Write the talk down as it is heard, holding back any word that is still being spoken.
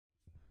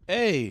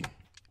Hey,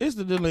 it's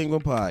the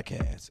Dlequint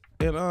podcast,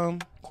 and I'm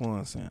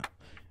Quan Sam.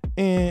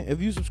 And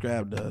if you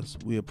subscribe to us,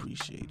 we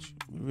appreciate you.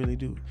 We really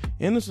do.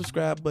 And the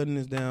subscribe button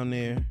is down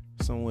there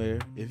somewhere.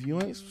 If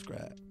you ain't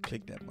subscribed,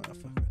 click that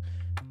motherfucker.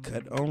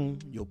 Cut on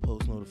your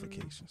post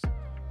notifications,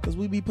 because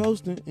we be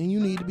posting and you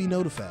need to be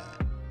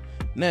notified.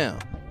 Now,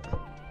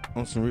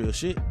 on some real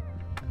shit,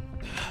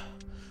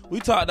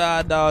 we talked to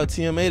our dog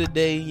TMA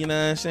today, you know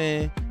what I'm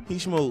saying? He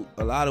smoked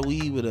a lot of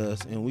weed with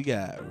us, and we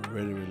got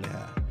really, really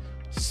high.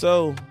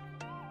 So,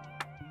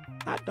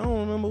 I don't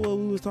remember what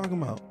we was talking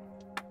about.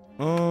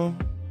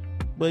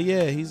 But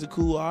yeah, he's a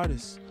cool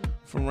artist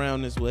from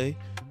around this way.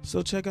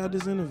 So check out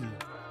this interview.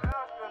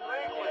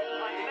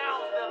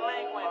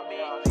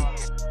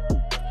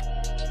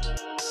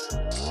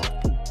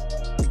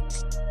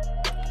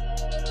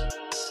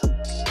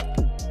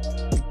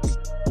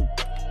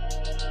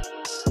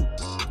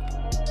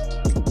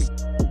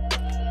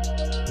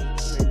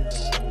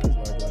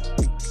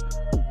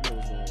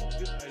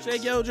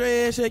 Shake your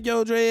dreads, shake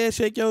your dreads,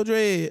 shake your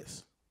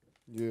dreads.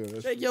 Yeah,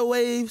 that's Shake your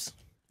waves.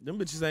 Them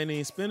bitches ain't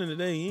even spinning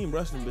today. You ain't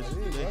brushing them bitches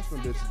I ain't today. brushing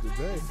bitches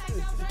today.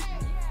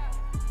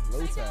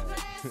 Low tide.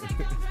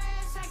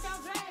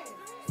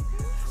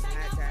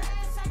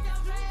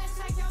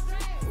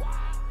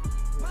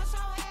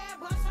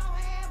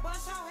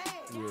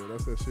 Yeah,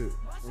 that's that shit.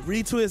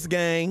 Retwist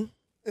gang.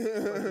 What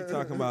you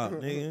talking about,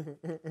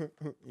 nigga?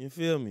 You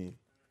feel me?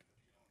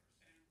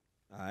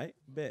 All right,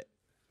 bet.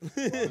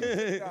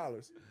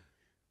 $50.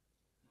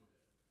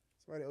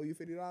 Somebody owe you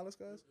 $50,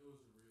 cuz?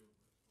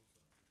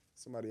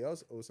 Somebody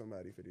else owe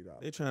somebody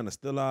 $50. They trying to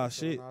steal our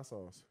shit. Our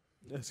sauce.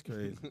 That's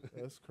crazy.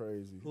 That's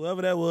crazy.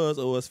 Whoever that was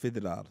owe us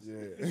 $50.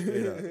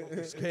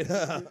 Yeah. Straight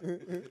up.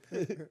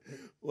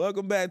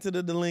 Welcome back to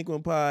the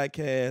Dlequint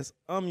podcast.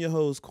 I'm your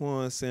host,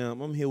 Quan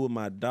Sam. I'm here with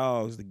my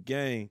dogs, the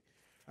gang.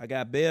 I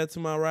got Bear to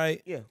my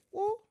right. Yeah.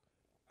 Woo.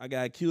 I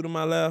got Q to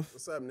my left.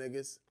 What's up,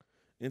 niggas?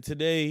 And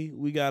today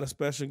we got a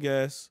special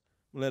guest.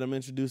 Let him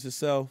introduce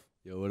himself.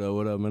 Yo,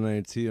 what up? My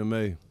name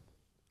TMA.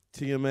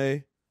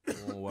 TMA.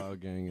 On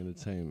Wild Gang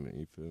Entertainment,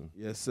 you feel me?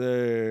 Yes,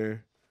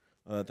 sir.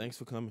 Thanks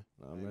for coming.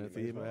 Nah, man,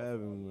 thanks for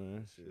having me,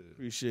 man. Shit.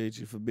 Appreciate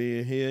you for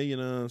being here, you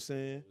know what I'm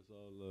saying? It's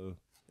all love.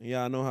 And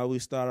y'all know how we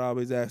start. I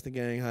always ask the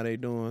gang how they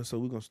doing, so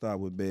we're going to start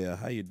with Bear.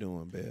 How you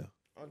doing, Bear?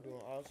 I'm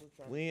doing awesome.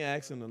 We ain't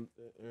asking them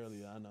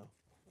earlier, I know.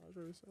 I was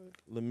ready to say.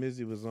 Lil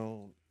Mizzy was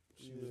on.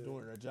 She was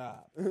doing her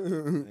job.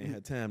 Ain't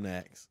had time to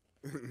ask.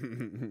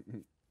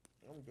 I'm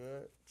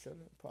good.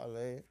 Chilling.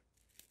 Parlay.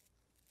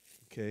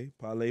 Okay,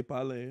 parlay.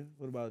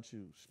 What about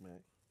you,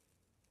 Smack?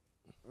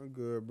 I'm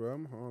good, bro.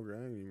 I'm hungry.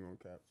 I ain't even gonna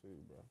cap to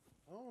you, bro.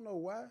 I don't know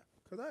why.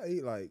 Because I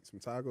ate, like, some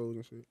tacos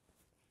and shit.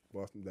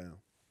 Lost them down.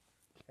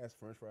 Had some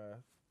french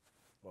fries.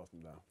 Lost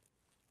them down.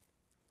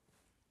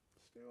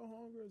 Still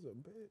hungry as a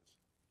bitch.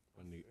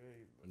 My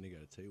nigga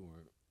got a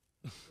tapeworm.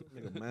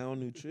 Nigga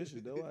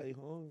malnutritious, though. I ain't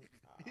hungry.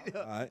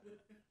 All right.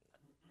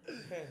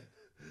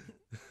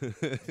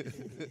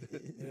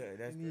 Yeah,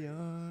 that's In the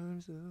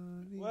arms of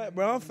the What,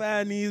 bro? I'm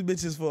fighting these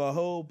bitches for a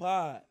whole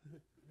pod.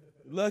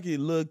 Lucky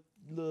little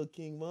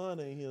King Von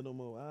ain't here no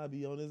more. I'll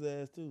be on his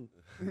ass, too.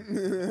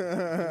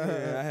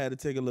 Yeah, I had to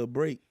take a little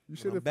break. You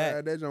should have back.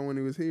 fired that joint when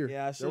he was here.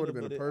 Yeah, I That should would have,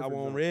 have been but a perfect I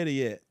wasn't joint. ready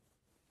yet.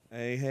 I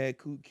ain't had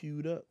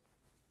queued up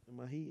in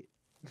my head.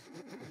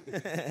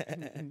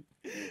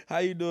 How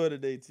you doing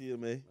today,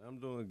 TMA? I'm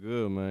doing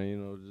good, man. You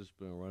know, just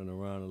been running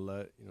around a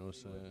lot. You know what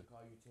I'm saying?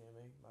 call you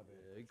TMA. My bad.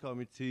 Yeah, he call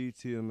me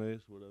TMA,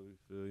 it's whatever you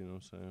feel. You know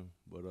what I'm saying?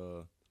 But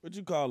What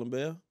you call him,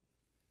 Bell?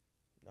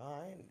 No,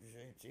 I ain't.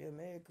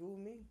 TMA cool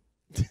with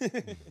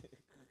me.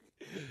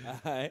 All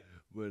right.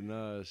 But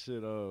nah,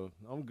 shit.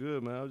 I'm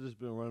good, man. I've just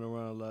been running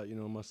around a lot. You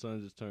know, my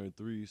son just turned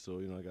 3, so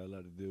you know I got a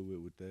lot to deal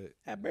with that.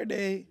 Happy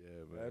birthday.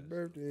 Yeah, man. Happy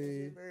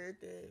birthday.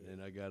 Birthday. And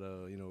then I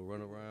gotta,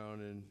 run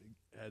around and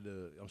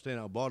I'm staying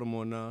out in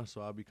Baltimore now,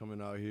 so I'll be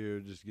coming out here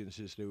just getting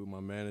shit straight with my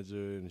manager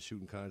and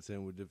shooting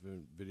content with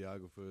different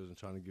videographers and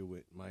trying to get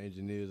with my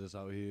engineers that's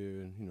out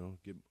here and,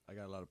 I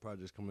got a lot of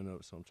projects coming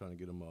up, so I'm trying to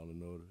get them all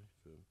in order. You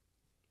feel me?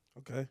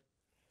 Okay.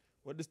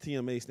 What does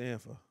TMA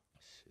stand for?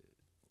 Shit.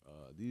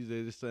 These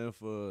days it stand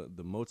for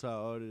the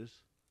multi-artist,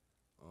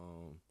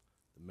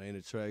 the main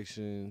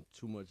attraction,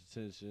 too much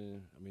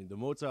attention. I mean, the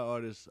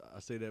multi-artist, I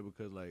say that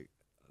because, like,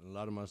 a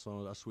lot of my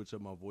songs, I switch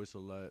up my voice a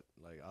lot.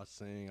 Like, I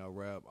sing, I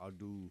rap, I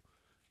do,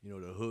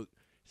 the hook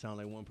sound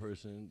like one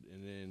person,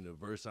 and then the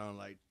verse sound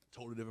like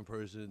totally different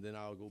person. Then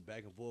I'll go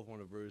back and forth on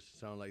the verse,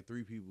 sound like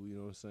 3 people, you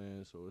know what I'm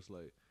saying? So it's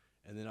like,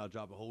 and then I'll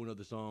drop a whole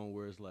nother song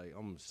where it's like,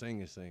 I'm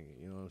singing,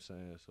 you know what I'm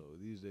saying? So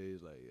these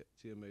days, like,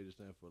 TMA just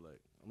stand for, like,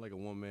 I'm like a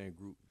one-man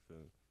group, you feel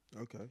me?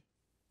 Okay.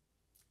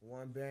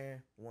 One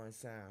band, one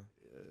sound.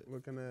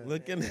 Looking at.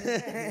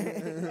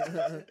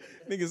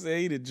 Nigga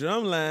say he the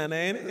drum line,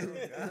 ain't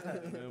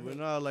it? Man, but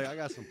no, like I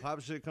got some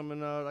pop shit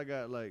coming out. I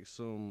got like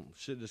some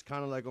shit that's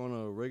kind of like on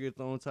a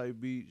reggaeton type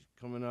beat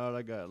coming out.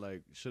 I got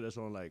like shit that's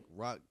on like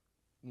rock,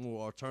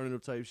 more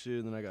alternative type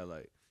shit. And then I got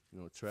like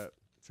trap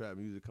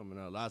music coming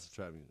out, lots of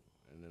trap music.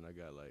 And then I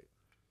got like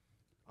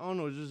I don't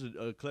know, just an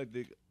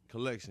eclectic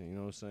collection. You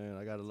know what I'm saying?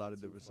 I got a lot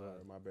of different Sorry,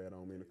 sizes. my bad. I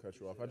don't mean to cut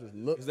you off. I just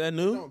looked. Is that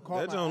new? Don't call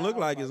That my don't look eye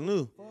like out it's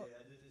new. fuck.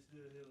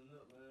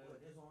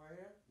 This one right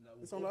here?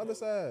 It's on the other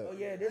side. Oh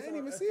yeah, I this ain't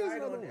one. even a see his side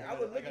another on one. it. I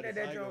was looking at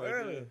that joint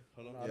earlier.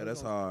 Yeah,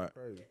 that's hard.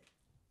 Crazy.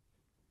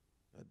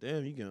 God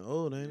damn, you getting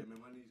old, ain't it?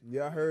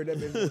 Yeah, I heard that.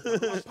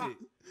 Bitch. I'm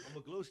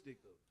a glow stick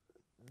though.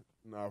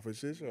 Nah, for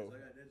shit So show. I got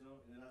that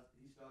joint, and then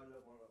he started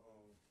up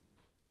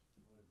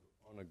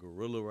on a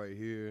gorilla right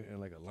here and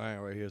like a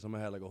lion right here. So I'm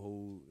gonna have like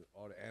all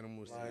the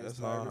animals. Lions, That's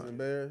tigers, hard. and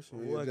bears.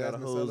 Boy, I got a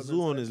Jasmine whole Sullivan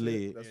zoo on type his shit.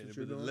 leg. That's Yeah, what but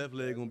you're the doing. left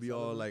leg gonna be all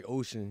Sullivan? like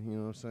ocean, you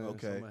know what I'm saying?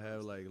 Okay. So I'm gonna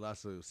have like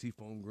lots of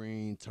seafoam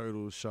green,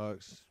 turtles,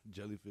 sharks,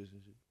 jellyfish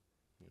and shit.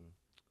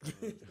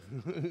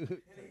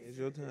 It's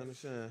your time to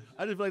shine.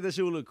 I just feel like that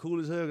shit would look cool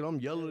as hell, cause I'm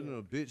yellow than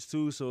a bitch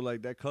too, so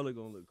like that color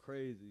gonna look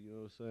crazy, you know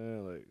what I'm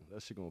saying? Like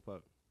that shit gonna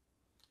pop.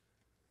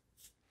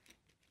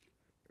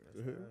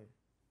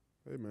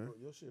 Hey man.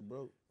 Your shit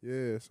broke.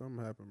 Yeah,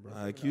 something happened, bro.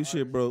 IQ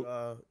shit broke.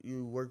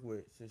 You work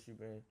with since you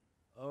been.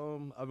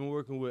 I've been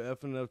working with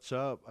F&F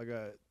Chop. I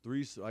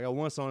got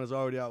one song that's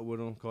already out with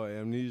him called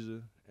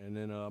Amnesia, and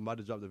then I'm about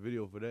to drop the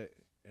video for that.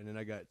 And then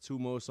I got 2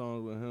 more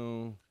songs with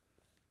him.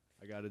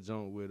 I got a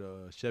joint with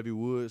Chevy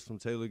Woods from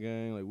Taylor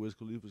Gang, like Wiz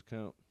Khalifa's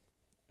Count.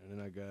 And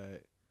then I got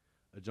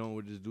a joint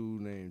with this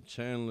dude named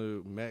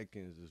Chandler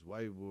Matkins, this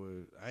white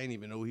boy. I didn't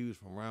even know he was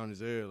from around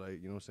his area, like,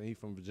 you know what I'm saying? He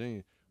from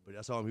Virginia. But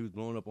I saw him, he was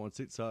blowing up on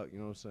TikTok, you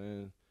know what I'm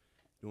saying?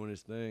 Doing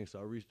his thing. So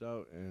I reached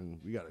out and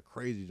we got a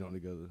crazy joint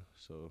together.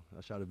 So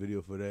I shot a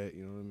video for that,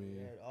 you know what I mean?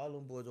 Yeah, all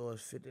them boys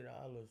was $50 too.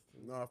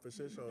 Nah, for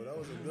shit show. That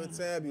was a good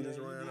tab you just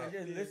ran I up.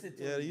 just listened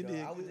to Yeah, it, you though.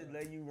 did I was just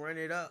letting you run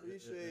it up.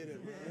 Appreciate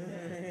it,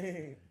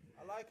 man.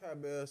 I like how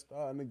Bell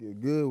starting to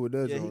get good with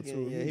that Yeah, joint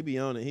too. he be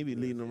on it. He be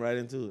leading them right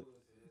into it.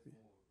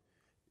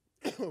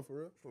 For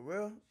real. For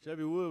real?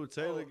 Chevy Woods with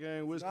Taylor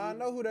Gang, Wiz Nah, I Khalifa.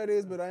 know who that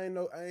is, but I ain't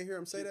hear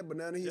him say that. But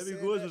now that he Chevy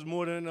said Woods that, was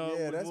more than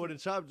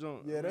that's- Chop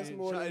Joint. yeah, that's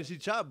more than- And she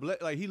Chop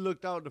like he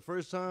looked out the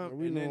first time.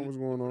 we and know then what's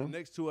going The on.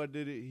 next 2 I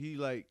did it, he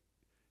like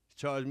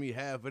charged me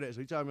half of that. So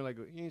he charged me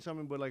he ain't charged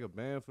me but like a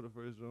band for the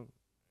first joint.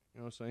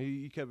 You know what I'm saying?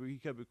 He kept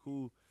it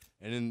cool,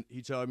 and then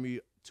he charged me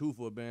 2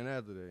 for a band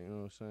after that. You know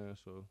what I'm saying?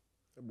 So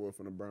That boy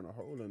finna burn a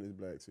hole in his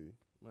black tee.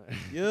 man,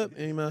 Yep,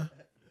 amen.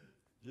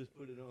 just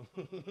put it on.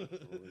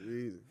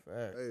 Easy.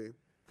 Fact. Hey,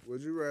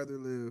 would you rather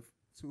live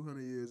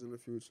 200 years in the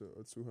future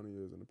or 200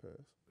 years in the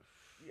past?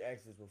 You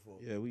asked this before.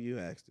 Yeah, you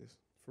asked this.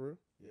 For real?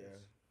 Yeah.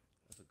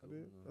 I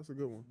did? That's a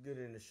good one. Get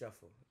it in the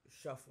shuffle.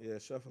 Shuffle. Yeah,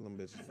 shuffle them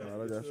bitches. All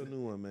right, I got Get you a you.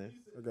 new one, man.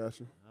 I got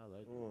you. I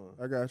like Come on.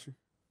 I got you.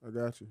 I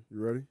got you. You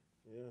ready?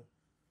 Yeah.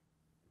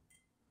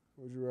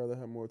 Would you rather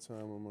have more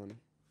time or money?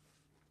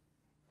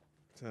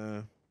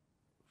 Time.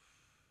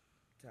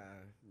 Time.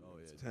 Oh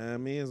yeah,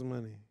 Time is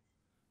money.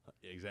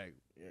 exactly.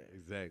 Yeah.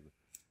 Exactly.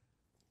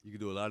 You can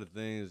do a lot of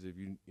things if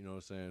you know what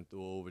I'm saying,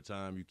 through over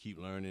time, you keep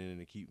learning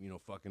and keep,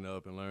 fucking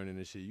up and learning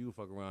and shit. You can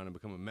fuck around and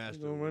become a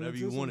master gonna of run whatever into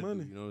you some want to do.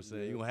 money. You know what I'm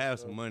saying? Yeah, You're going to have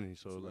some so money.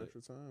 So, Some like,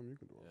 extra time, you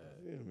can do all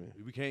that. Yeah, man.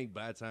 we can't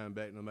buy time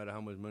back no matter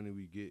how much money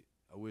we get.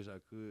 I wish I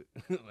could.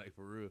 Like,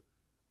 for real.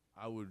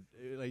 I would,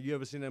 like, you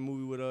ever seen that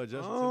movie with Justin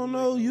I don't Timberlake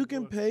know. and You old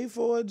can boy? pay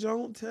for a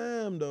junk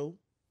time though.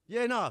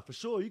 Yeah, nah, for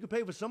sure. You can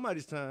pay for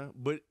somebody's time,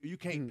 but you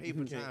can't pay for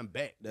can't. time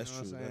back. That's you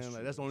know true, What I'm that's saying? Like,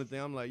 true, that's the only thing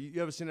I'm like,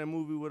 you ever seen that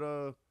movie with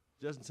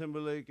Justin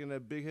Timberlake and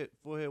that big head,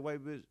 forehead white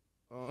bitch?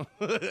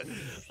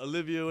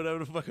 Olivia, whatever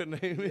the fuck her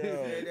name is.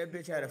 Yeah, that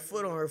bitch had a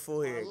foot on her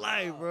forehead.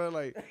 Life, bro.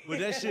 Like, but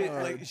that shit,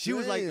 like, she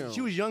was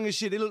damn. young as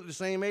shit. They looked the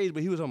same age,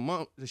 but he was her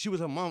mom. She was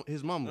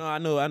his mama.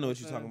 No, I know what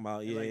you're talking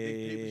about. Yeah, Like, they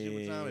pay for shit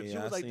with time. If she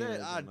yeah, was I like seen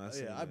that, I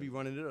seen I'd be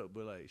running it up.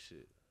 But like,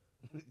 shit.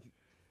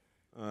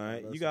 All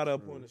right, That's you got to a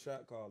appoint a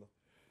shot caller.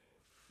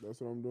 That's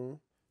what I'm doing.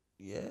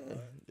 Yeah.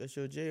 That's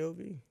your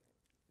J.O.B.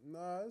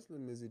 Nah, it's the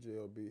Mizzy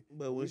JLB.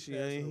 But when We she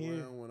pass it ain't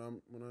here, around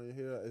when I'm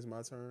here, it's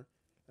my turn.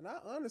 And I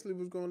honestly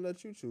was gonna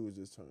let you choose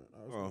this turn.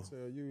 I was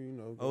gonna tell you,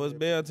 go oh, it's ahead.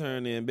 Bell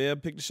turn in. Bell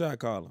pick the shot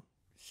caller.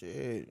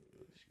 Shit.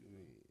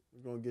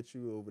 We're gonna get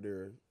you over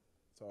there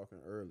talking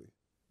early.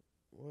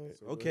 What?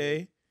 So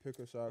Okay, pick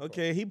a shot.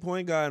 okay. He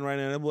point guarding right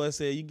now. That boy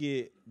said you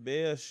get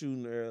Bell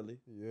shooting early.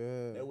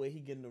 Yeah. That way he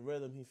getting the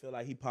rhythm. He feel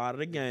like he part of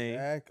the game.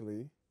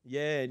 Exactly.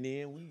 Yeah, and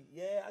then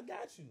I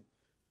got you.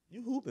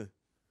 You hooping.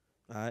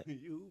 All right.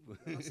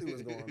 I see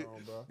what's going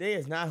on, bro. They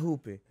is not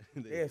hooping.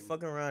 They is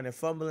fucking around and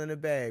fumbling the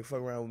bag,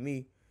 fucking around with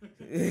me.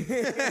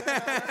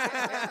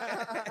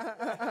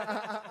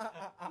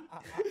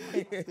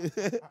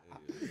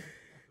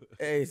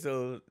 Hey,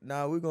 so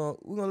now we're gonna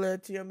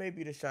let TMA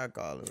be the shot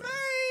caller. Man.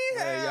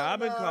 Hey, y'all, I've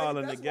been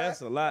calling the That's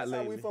guests why- a lot that's how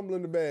lately. we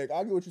fumbling the bag.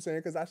 I get what you're saying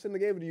because I shouldn't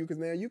have gave it to you because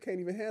now you can't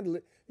even handle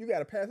it. You got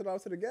to pass it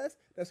off to the guest.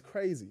 That's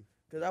crazy.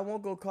 Cause I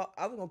was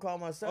gonna call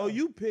myself. Oh,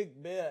 you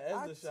picked Bell as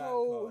I the shot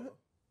told caller. him-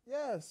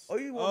 Yes. Oh,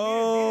 you want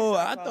Oh, me to be the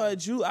I shot caller?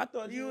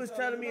 thought You was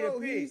telling me to No,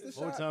 he's pick. the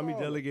Whole shot time he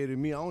caller. delegated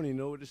me, I don't even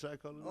know what the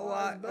shot caller is.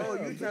 Oh,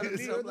 you telling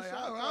me? You're I'm the like, shot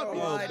oh, caller. all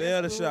Oh, right,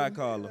 Bell the that's shot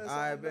cool. caller. Yes, All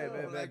right, I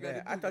bet.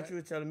 know. I thought you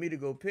were telling me to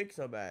go pick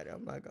somebody.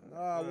 I'm like,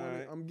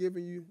 I'm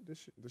giving you the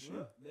shit. Bell the shot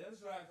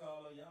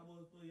caller. Y'all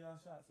boys put y'all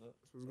shots up.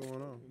 What's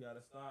going on? We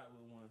gotta start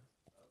with one.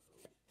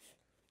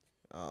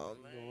 oh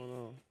What's man. going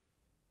on?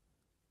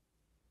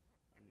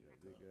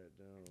 They got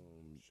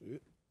down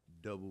Shit.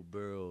 double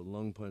barrel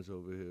lung punch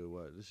over here.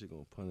 Watch, this shit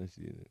gonna punish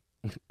you.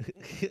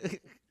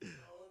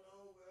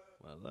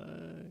 My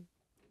line.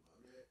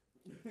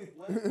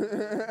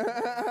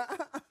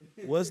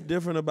 What's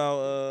different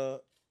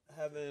about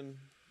having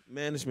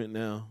management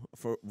now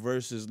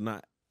versus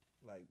not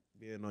like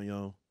being on your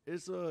own?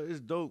 It's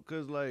dope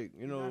because like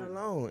you know Not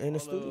alone in the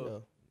all,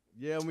 studio.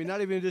 Yeah, I mean,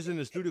 not even just in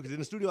the studio, because in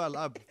the studio,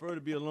 I prefer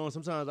to be alone.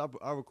 Sometimes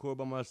I record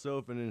by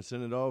myself and then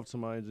send it off to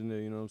my engineer,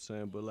 you know what I'm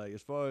saying? But, like,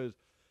 as far as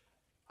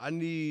I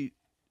need,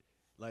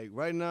 like,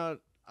 right now,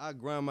 I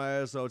grind my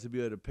ass off to be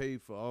able to pay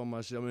for all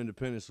my shit. I'm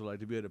independent, so, like,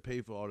 to be able to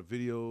pay for all the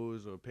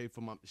videos or pay for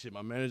my shit,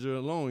 my manager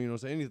alone, you know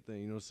what I'm saying?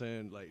 Anything, you know what I'm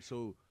saying? Like,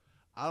 so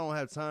I don't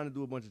have time to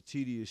do a bunch of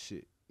tedious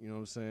shit, you know what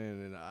I'm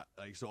saying?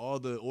 And, so all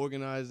the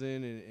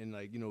organizing and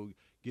like, you know,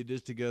 get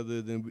this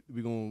together, then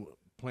we going to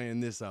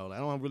plan this out. Like,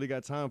 I don't really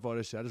got time for all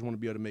this shit. I just want to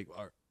be able to make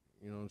art.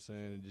 You know what I'm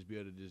saying? And just be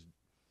able to just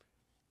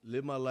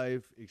live my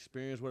life,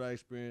 experience what I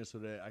experience so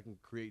that I can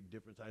create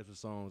different types of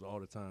songs all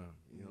the time.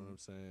 You know what I'm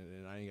saying?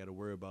 And I ain't got to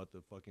worry about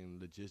the fucking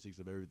logistics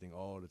of everything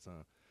all the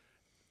time.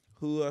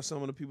 Who are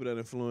some of the people that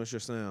influence your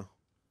sound?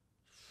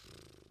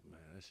 Man,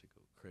 that shit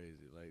go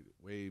crazy. Like,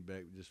 way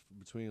back, just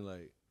between,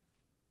 like,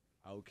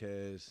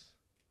 Outkast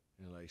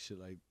and, like, shit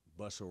like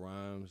Busta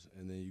Rhymes,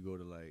 and then you go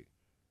to, like,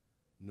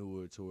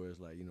 newer towards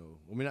like, you know,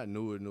 I mean not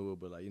newer,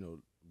 but like, you know,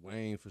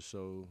 Wayne for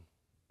sure,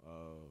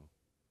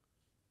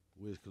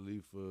 Wiz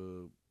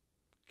Khalifa,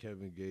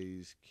 Kevin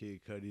Gates,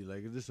 Kid Cudi,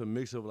 like it's just a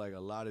mix of like a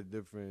lot of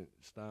different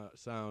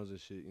sounds and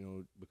shit, you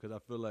know, because I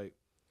feel like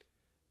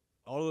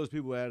all of those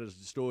people had a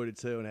story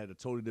to tell and had a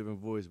totally different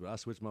voice, but I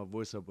switched my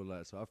voice up a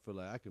lot, so I feel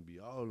like I can be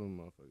all of them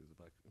motherfuckers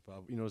if I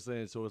you know what I'm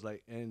saying? So it's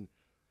like, and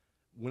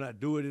when I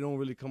do it, it don't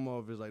really come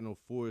off as like no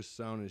forced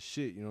sounding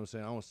shit, you know what I'm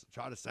saying? I don't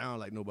try to sound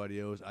like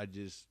nobody else, I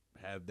just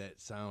have that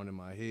sound in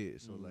my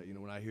head. So like, you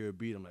know, when I hear a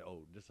beat, I'm like,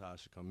 oh, this is how I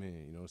should come in.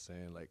 You know what I'm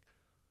saying? Like,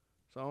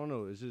 so I don't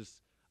know. It's just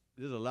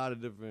there's a lot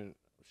of different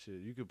shit.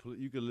 You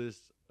could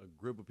list a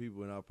group of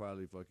people, and I'll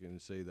probably fucking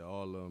say that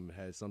all of them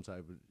had some type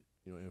of,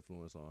 you know,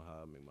 influence on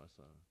how I make my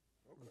sound.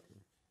 Okay.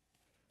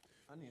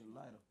 I need a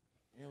lighter.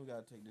 And we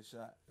gotta take this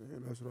shot. Yeah,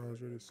 that's what I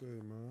was ready to say,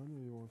 man. I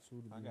knew you want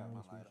to. I got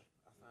my lighter.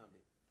 I found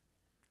it.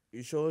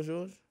 You sure it's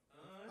yours?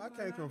 I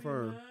can't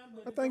confirm.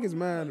 I think it's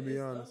mine, to be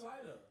honest.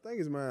 I think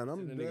it's mine. I'm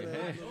It's in the dead nigga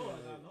ass. hand. I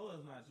know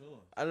it's not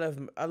yours. I left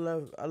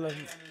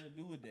Nothing to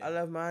do with that. I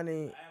left mine in. I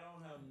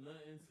don't have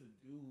nothing to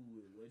do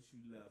with what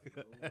you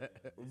left.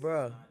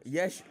 Bruh,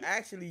 yes,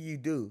 actually you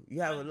do.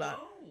 You have a lot.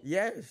 don't.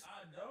 Yes, I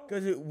don't.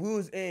 cause we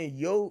was in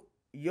your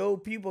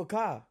people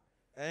car,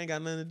 I ain't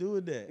got nothing to do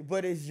with that.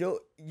 but it's you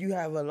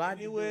have a lot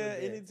Anywhere,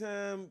 to do with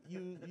anytime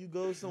you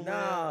go somewhere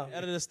Nah.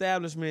 at an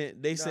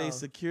establishment, they say No.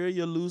 secure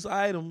your loose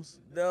items.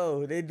 that.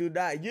 No, they do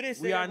not. You didn't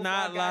say We that are before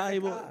I not got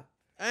in the liable. car.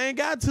 I ain't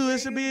got to. It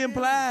should be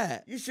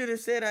implied. You should have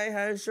said I ain't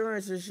had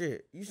insurance and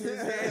shit. You should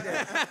have said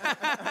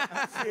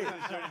that. Shit.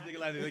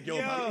 Yo,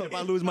 Yo, if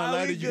I lose my how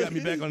lighter, we you got me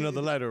just- back on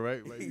another lighter,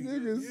 right? Right.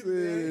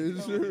 Nigga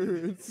said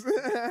insurance.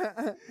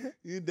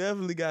 You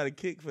definitely got a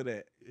kick for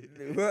that.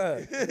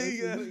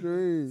 Bruh,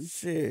 Strange.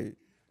 shit.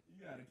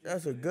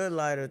 That's a good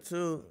lighter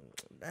too.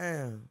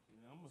 Damn.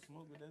 I'm gonna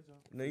smoke with that joint.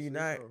 No, you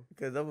not.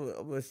 Cause I'm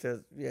gonna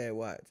just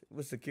watch.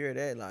 We'll secure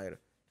that lighter.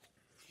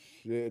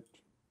 Shit.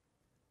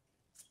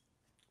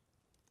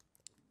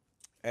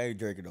 I ain't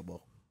drinking no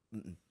more.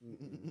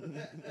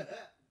 Nigga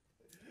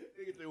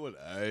say what?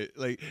 Alright,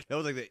 like that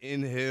was like the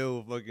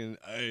inhale fucking.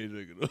 I ain't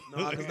drinking.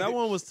 No, because that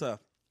one was tough.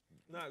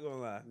 Not gonna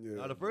lie. Yeah.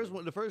 Nah, the first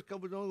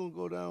couple don't gonna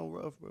go down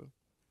rough, bro.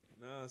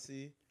 Nah,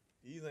 see,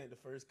 these ain't the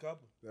first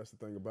couple. That's the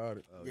thing about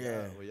it. Oh,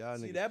 Yeah. well, y'all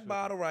See, niggas that tripping.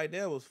 bottle right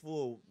there was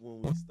full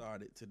when we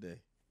started today.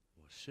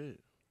 Well, shit.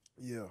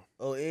 Yeah.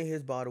 Oh, and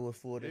his bottle was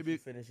full that Maybe- you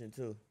finishing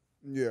too.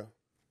 Yeah.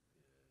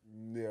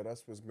 Yeah,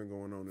 that's what's been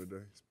going on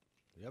today.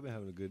 Y'all been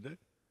having a good day.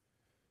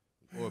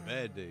 Or a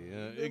bad day.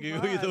 Good It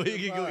can go vibe, either way. good It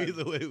can go vibe.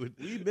 either way. With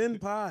We been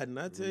podding,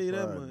 I tell you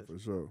that Fine, much. For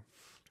sure.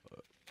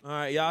 All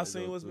right, y'all Yeah,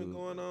 seen go what's been through.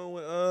 going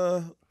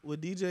on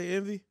with DJ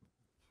Envy?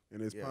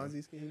 And his Yeah. Ponzi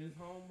And scheme, his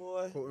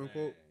homeboy. quote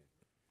unquote.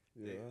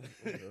 Yeah.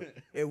 Okay.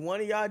 If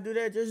one of y'all do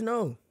that, just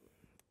know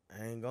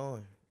I ain't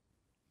going.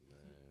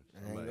 I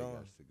ain't somebody going.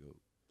 got to go.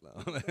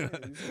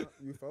 Hey,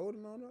 you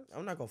folding on us?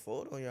 I'm not gonna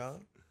fold on y'all.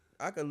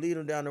 I could lead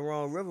them down the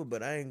wrong river,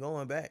 but I ain't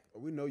going back.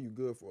 We know you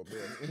good for a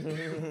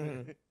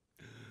bet.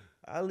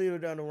 I lead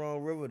them down the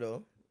wrong river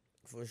though,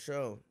 for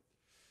sure.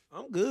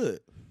 I'm good.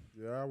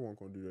 Yeah, I won't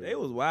gonna do that. They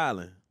was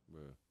wilding.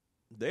 Bruh.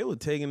 They were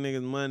taking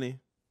niggas' money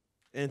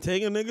and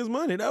taking niggas'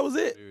 money. That was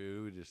it.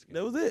 We were just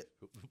That was it.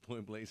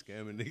 point blank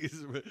scamming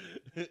niggas.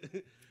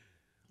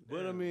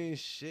 But I mean,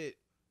 shit.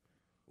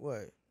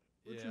 What?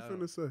 What Yeah, you I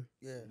finna say?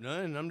 Yeah.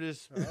 None. I'm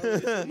just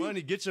get your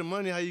money. Get your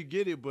money how you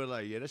get it. But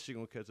like, yeah, that shit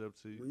gonna catch up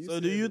to you. When So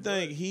do said you the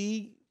think word-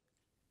 he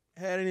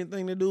had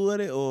anything to do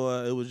with it,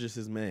 or it was just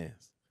his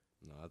man's?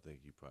 No, I think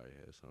he probably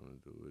had something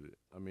to do with it.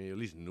 I mean, at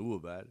least knew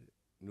about it.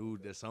 Knew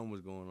that something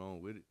was going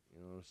on with it.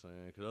 You know what I'm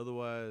saying? Because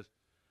otherwise,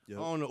 Yep.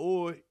 I don't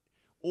know.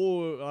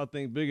 Or I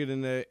think bigger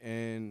than that.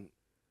 And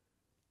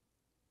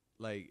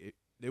like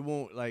they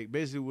won't like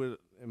basically with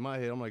in my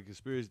head I'm like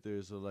conspiracy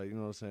theorist, so like you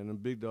know what I'm saying, them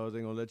big dogs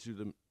ain't gonna let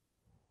you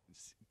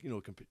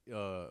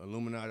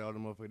Illuminati, all the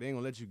motherfuckers, they ain't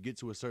gonna let you get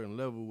to a certain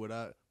level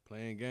without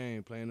playing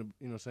game, playing the,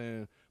 you know what I'm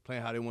saying,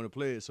 playing how they want to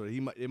play it. So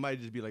it might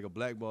just be like a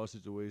blackball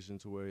situation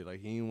to where like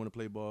he didn't want to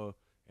play ball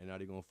and now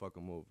they gonna fuck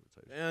him over.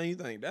 Type. Damn, you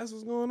think that's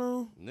what's going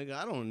on? Nigga,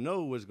 I don't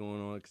know what's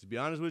going on. Cause to be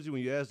honest with you,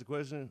 when you ask the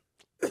question,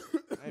 I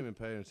ain't been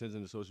paying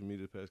attention to social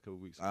media the past couple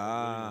weeks. So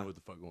I don't even know what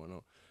the fuck going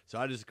on. So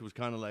I just was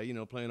kind of like, you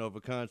know, playing over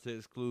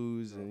context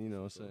clues and you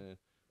know what I'm saying.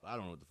 I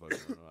don't know what the fuck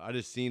going on. I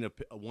just seen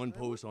a one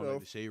post on like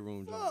the shade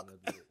room.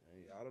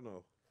 I don't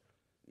know.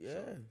 Yeah.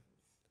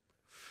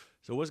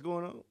 So what's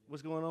going on?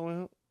 What's going on with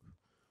him?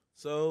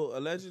 So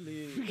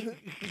allegedly,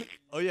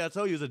 Oh yeah, I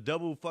told you it's a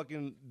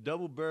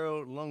double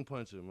barrel lung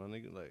puncher, my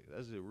nigga. Like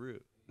that's it real.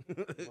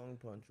 Lung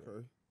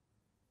puncher.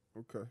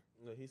 Okay.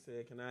 look, he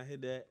said, "Can I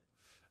hit that?"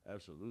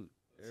 Absolute.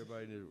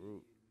 Everybody in this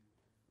room.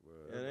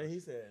 And then he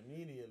said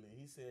immediately,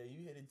 he said,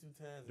 "You hit it 2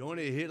 times." Don't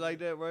it hit like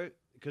that, right?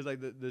 Because like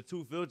the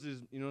two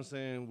filters, you know what I'm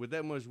saying, with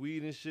that much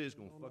weed and shit, it's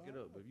gonna fuck it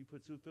up. But if you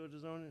put 2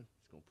 filters on it,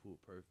 it's gonna pull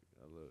perfect.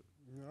 I love it.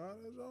 Nah,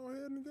 that's all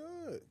hitting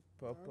good.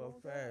 Puff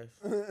fast.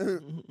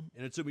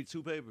 And it took me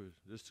 2 papers.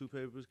 Just 2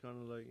 papers,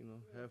 kind of like, you know,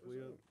 halfway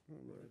up.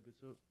 That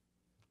bitch up.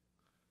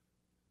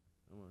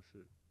 I'm gonna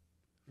shit.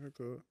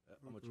 Okay.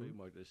 I'm gonna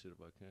trademark that shit if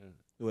I can.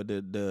 With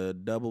the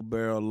double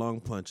barrel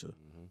lung puncher.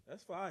 Mm-hmm.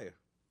 That's fire.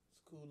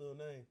 It's a cool little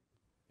name.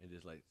 And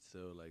just like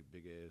sell like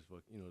big ass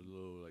fuck, you know,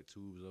 little like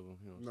tubes of them.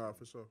 You know what I'm Nah, saying?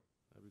 for sure.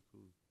 That'd be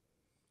cool.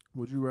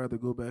 Would you rather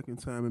go back in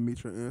time and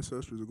meet your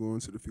ancestors or go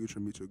into the future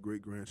and meet your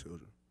great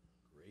grandchildren?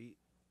 Great.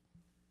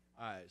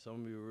 All right, so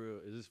I'm gonna be real.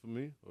 Is this for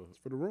me? Or? It's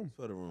for the room.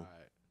 For the room. All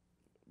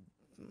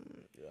right.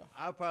 Yeah.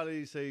 I'll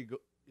probably say go.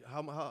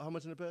 How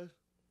much in the past?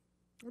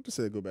 I just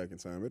said go back in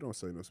time. It don't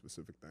say no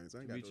specific things. I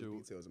ain't got Meet those your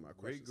details in my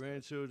Great questions.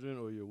 grandchildren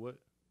or your what?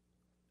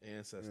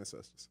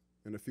 Ancestors.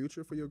 In the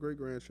future for your great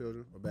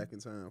grandchildren or back in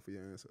time for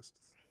your ancestors?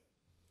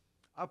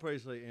 I probably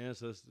say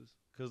ancestors,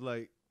 cause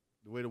like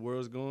the way the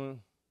world's going,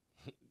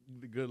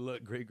 the good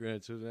luck great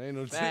grandchildren. Ain't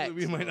no chance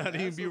we might not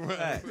even be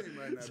around.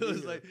 So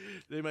it's like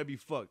they might be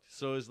fucked.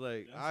 So it's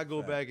like I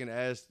go back and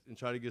ask and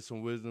try to get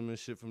some wisdom and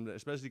shit from that,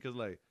 especially cause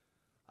like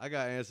I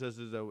got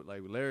ancestors that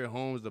like Larry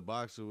Holmes, the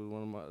boxer, was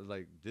one of my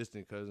like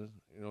distant cousins.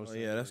 You know what I'm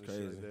saying? Yeah, that's And shit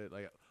crazy. Like that.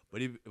 Like,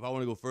 but if I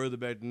want to go further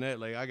back than that,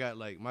 like I got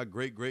like my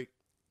great great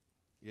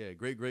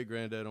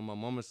granddad on my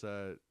mama's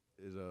side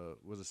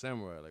was a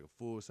samurai, like a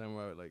full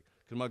samurai, like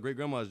cause my great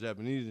grandma's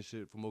Japanese and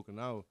shit from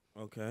Okinawa.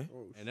 Okay.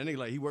 Oh, And that nigga,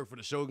 like, he worked for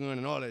the Shogun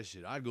and all that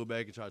shit. I'd go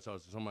back and try to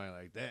talk to somebody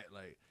like that,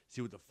 like,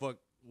 see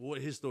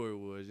what his story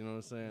was, you know what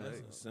I'm saying? That's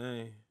Like,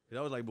 insane.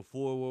 that was, like,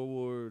 before World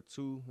War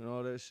II and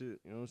all that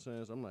shit, you know what I'm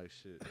saying? So I'm like,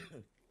 shit.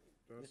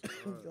 that's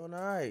Doing all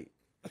right.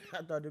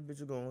 I thought this bitch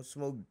was gonna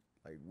smoke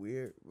like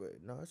weird,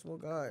 but no, I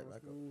smoke all right.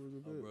 Like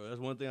Oh, bro, that's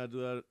one thing I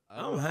do. I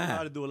I'm don't know high.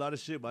 how to do a lot of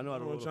shit, but I know how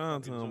to I don't roll know a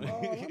what y'all fucking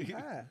talking joint.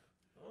 I'm high.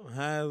 I'm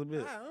high as a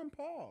bitch. Hi, I'm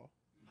Paul.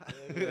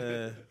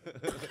 Yeah.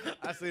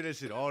 I say that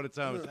shit all the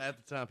time. It's half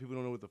the time people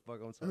don't know what the fuck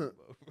I'm talking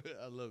about.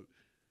 I love it.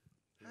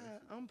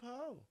 Hi, I'm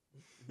Paul.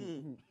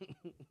 Man,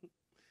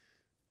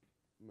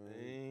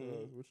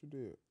 Dang. what you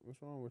did? What's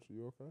wrong with you?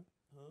 You okay?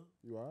 Huh?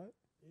 You all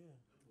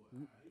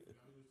right?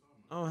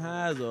 I'm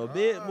high as a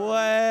bitch,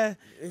 boy.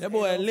 It's That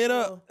boy lit 8:04.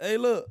 up. Hey,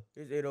 look.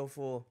 It's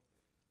 8:04.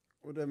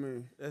 What that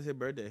mean? That's his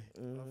birthday.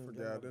 I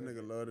forgot. That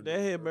nigga loved it.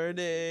 That's his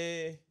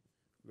birthday.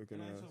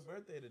 Looking It's ass. your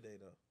birthday today,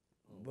 though.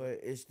 But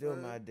it's still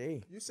my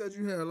day. You said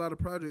you had a lot of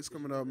projects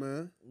coming out,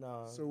 man.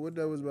 No. So what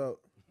that was about?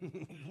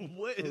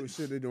 What? Oh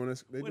shit, they doing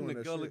this. They What in doing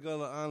the that Gullah shit.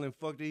 Gullah Island?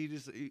 Fuck that. You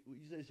said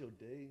it's your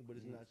day, but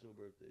it's not your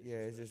birthday. Yeah,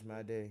 it's just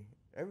my day.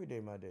 Every day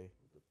my day.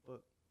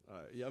 Fuck. All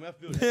right. Yeah, I mean, I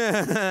feel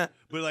that.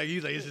 But like,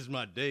 he's like, it's just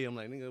my day. I'm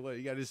like, nigga, what?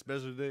 You got this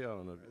special day? I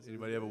don't know. If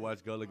anybody ever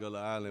watched Gullah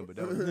Gullah Island? But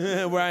that was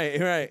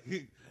right.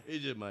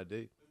 it's just my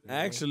day.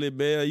 Actually,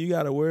 Bell, you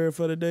got a word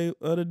for the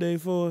other day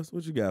for us?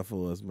 What you got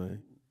for us,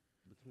 man?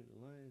 Between the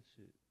lines,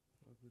 shit.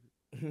 Fuck with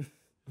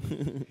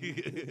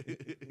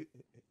it.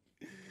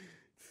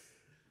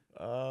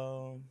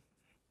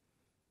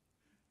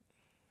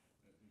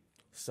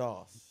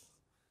 Sauce.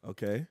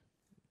 Okay.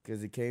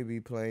 Cause it can't be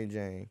plain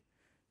Jane.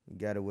 You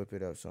gotta whip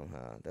it up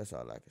somehow. That's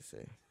all I can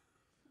say.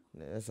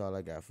 That's all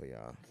I got for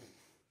y'all.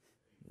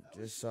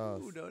 Just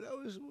sauce. Ooh, no, that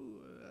was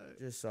smooth. All right.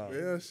 Just sauce.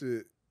 Yeah,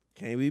 shit.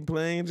 Can't be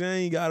plain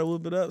Jane. You gotta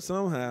whip it up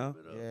somehow.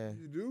 Yeah.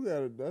 You do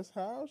gotta. That's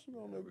how she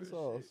gonna make the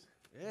sauce.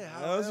 Yeah,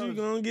 How else you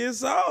gonna get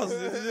sauce?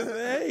 It's just,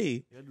 hey.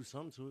 You gotta do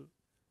something to it.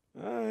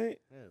 All right.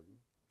 Yeah,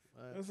 bro.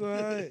 All right. That's all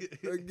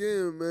right.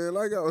 Again, man,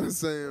 like I was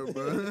saying,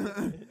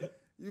 bro.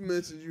 You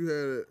mentioned you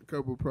had a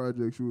couple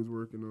projects you was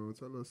working on.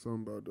 Tell us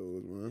something about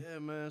those, man. Yeah,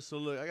 man. So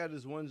look, I got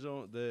this one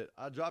joint that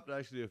I dropped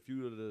actually a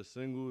few of the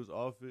singles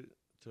off it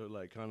to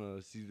like kind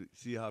of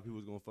see how people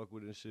was gonna fuck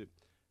with it and shit.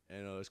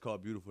 And it's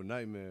called Beautiful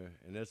Nightmare,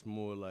 and that's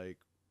more like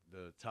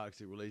the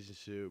toxic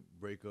relationship,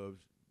 breakups,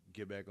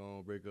 get back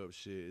on, breakup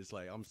shit. It's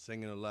like I'm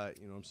singing a lot,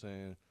 you know what I'm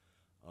saying?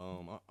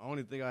 I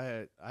only think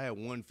I had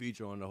one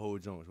feature on the whole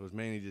joint, so it's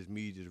mainly just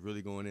me just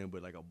really going in,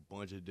 but like a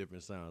bunch of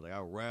different sounds. Like I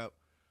rap,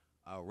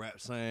 I rap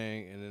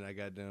sang, and then I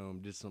got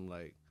down did some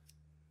like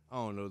I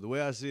don't know. The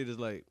way I see it is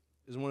like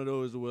it's one of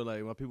those where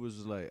like my people was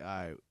just like, all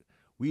right,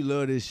 we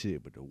love this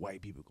shit, but the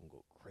white people gonna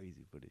go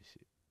crazy for this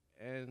shit.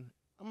 And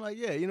I'm like,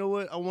 yeah, you know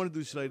what? I want to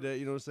do shit like that.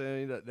 You know what I'm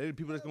saying? They the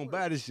people that's gonna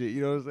buy this shit.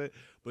 You know what I'm saying?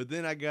 But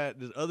then I got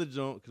this other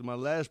junk because my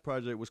last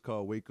project was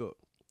called Wake Up.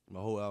 My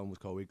whole album was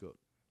called Wake Up.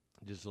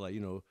 Just like, you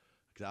know,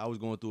 because I was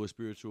going through a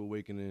spiritual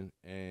awakening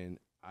and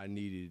I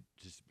needed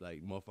just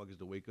like motherfuckers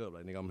to wake up.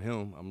 Like, nigga, I'm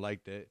him. I'm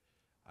like that.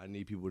 I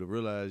need people to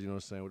realize, you know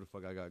what I'm saying, what the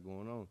fuck I got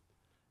going on.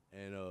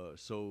 And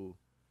so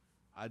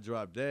I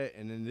dropped that,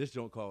 and then this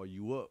joint called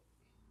You Up.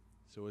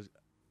 So it's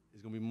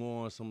gonna be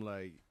more on some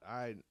like, all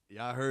right,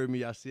 y'all heard me.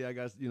 Y'all see I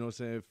got, you know what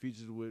I'm saying,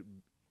 features with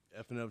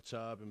F&F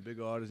Chop and big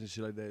artists and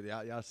shit like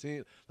that. Y'all seen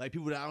it? Like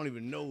people that I don't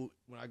even know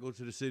when I go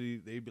to the city,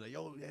 they be like,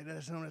 yo, yeah,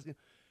 that's him. That's him.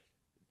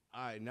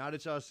 All right, now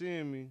that y'all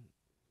seeing me,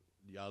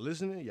 y'all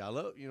listening, y'all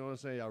up, you know what I'm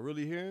saying? Y'all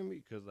really hearing me?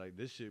 Because, like,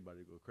 this shit about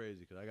to go crazy.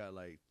 Because I got,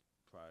 like,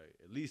 probably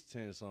at least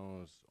 10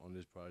 songs on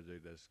this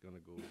project that's going to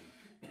go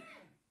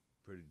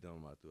pretty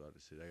dumb out throughout the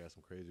city. I got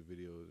some crazy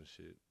videos and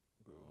shit.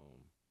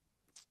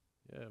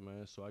 Yeah,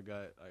 man. So I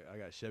got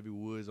Chevy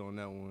Woods on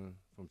that one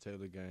from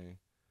Taylor Gang.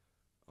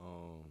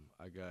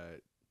 I got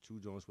 2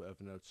 joints with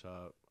F&F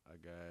Chop. I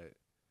got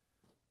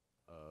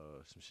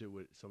some shit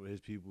with some of his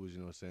peoples, you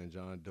know what I'm saying?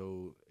 John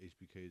Doe,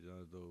 HBK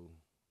John Doe.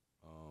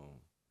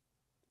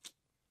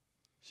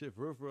 Shit,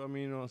 for real, I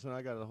mean, you know what I'm saying?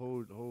 I got a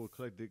whole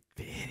eclectic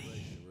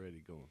collection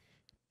ready going.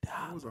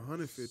 It was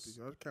 $150.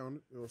 I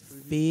counted. It was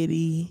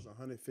 $50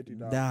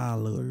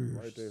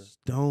 $150 right there.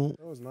 Don't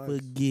That was nice.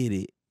 forget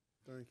it.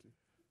 Thank you.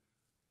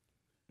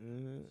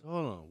 So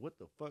hold on, what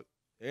the fuck?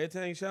 Every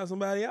time you shout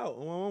somebody out,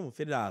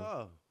 $50.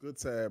 Oh, Good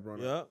tab,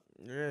 runner. Yep.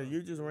 Yeah,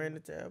 you just ran the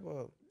tab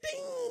up.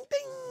 Ding,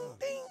 ding,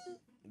 ding.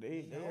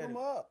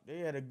 They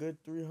had a good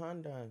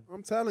 300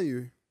 I'm telling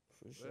you.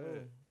 for sure.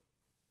 Man.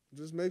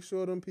 Just make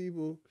sure them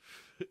people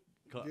get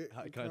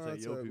contact contact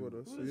your people.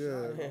 with us.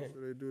 Yeah, make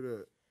sure they do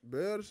that.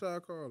 Bear the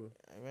shot caller.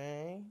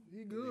 Man,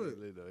 He good.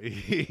 Relax.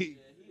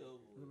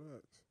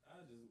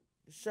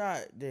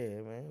 shot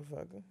there, man.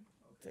 Fucker,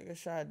 take a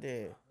shot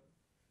there.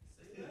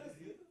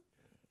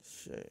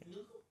 Shit.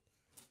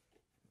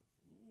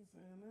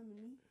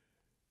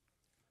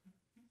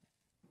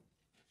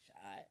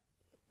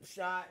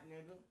 Shot,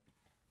 nigga.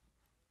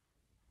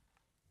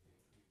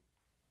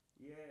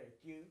 Yeah,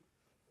 Q.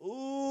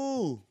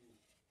 Ooh.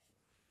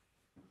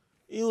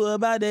 You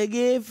about to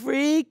get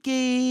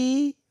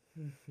freaky.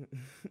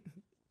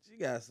 She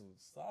got some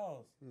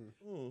sauce. You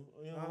don't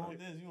want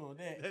this, you want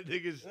that. That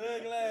nigga's.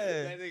 Ugly.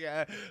 That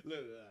nigga. Look,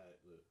 all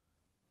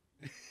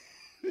right,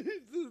 look.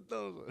 Just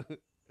throw some-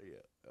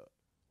 Yeah.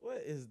 What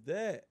is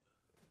that?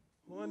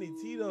 Horny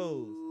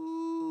Tito's.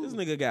 This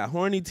nigga got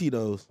horny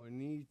Tito's.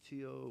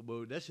 Hornito,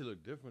 but that shit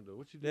look different though.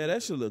 What you? Yeah, doing?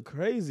 that should look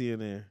crazy in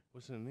there.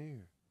 What's in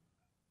there?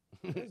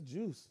 That's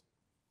juice.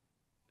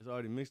 It's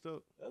already mixed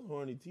up. That's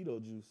horny Tito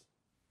juice.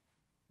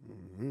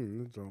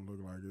 This don't look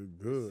like it's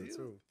good, Seal?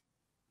 too.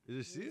 Is it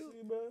You sealed?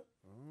 see, bro? I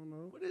don't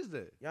know. What is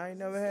that? Y'all ain't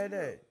never had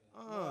that.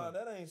 Nah,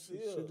 that ain't She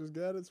sealed. just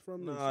got it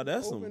from the. Nah, she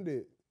that's some- opened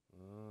it.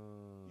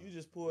 You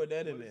just poured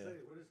that in there.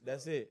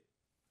 That's it.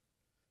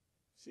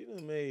 She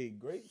done made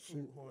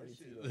grapefruit horny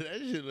Tito. That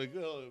shit look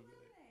good.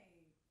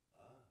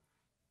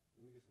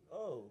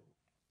 Oh,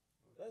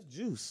 that's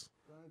juice.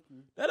 Thank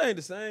you. That ain't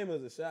the same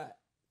as a shot.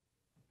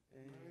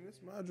 Man,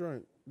 it's my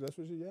drink. That's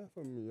what she got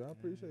from me. I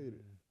appreciate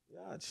it.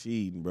 Y'all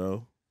cheating,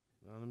 bro.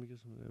 Nah, let me get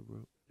some of that,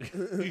 bro.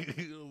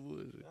 No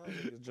bullshit. Y'all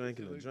niggas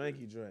drinking a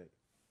drinky drink.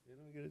 Yeah,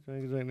 let me get a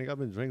drink, nigga. I've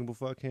been drinking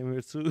before I came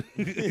here too.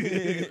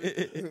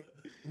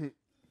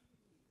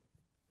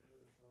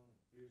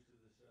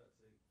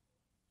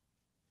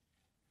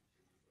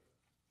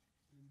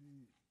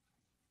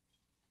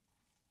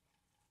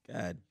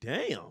 God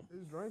damn.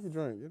 It's drinky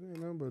drink. It ain't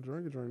nothing but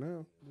drinky drink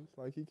now. It's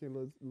like he can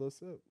little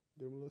sip.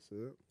 Give him a little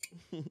sip.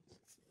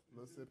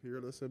 Little sip here,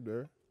 little sip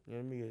there. Yeah,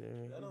 let me get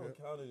it. That don't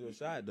count as your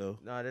shot, though.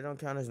 Nah, they don't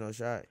count as no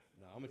shot.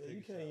 Nah, I'm gonna Yeah, take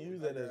you a can't shot.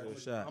 use that as your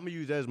shot. I'm gonna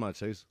use that as my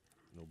chaser.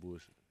 No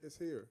bullshit. It's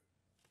here.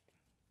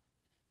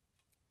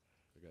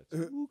 I got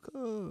 2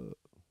 cups.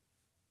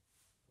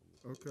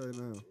 Okay,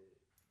 now.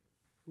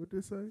 What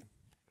this say?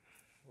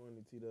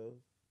 Horny Tito's.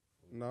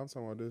 No, I'm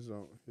talking about this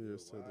junk.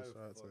 Here's to the Why shot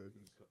fuck taker. you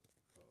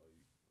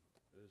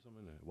There's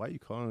something in there. Why you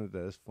calling it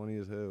that? It's funny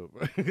as hell,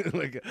 bro.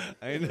 Like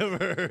I ain't never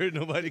heard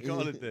nobody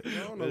call it that. I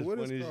don't But know what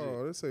funny it's as shit.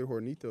 called. It say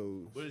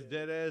Hornitos. But it's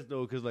dead ass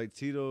though, cause like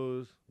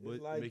Tito's would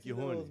It's like make you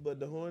Tito's, horny. but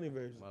the horny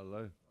version. My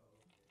life.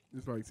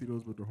 It's like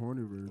Tito's with the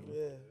horny version.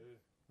 Yeah.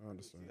 I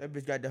understand. That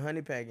bitch got the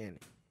honey pack in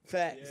it.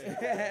 Facts.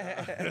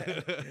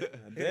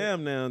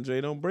 Damn now,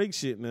 Dre. Don't break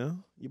shit now.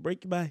 You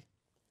break your bite.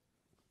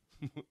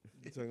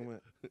 You talking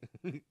about?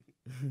 I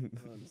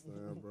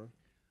understand, bro.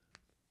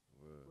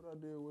 What I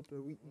did with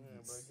the week? Man,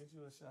 bro, get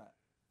you a shot.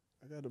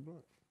 I got the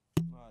blunt.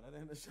 No, that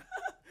ain't a shot.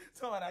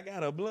 Somebody, I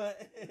got a blunt.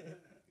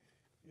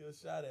 You a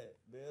shot at.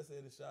 They'll say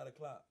the shot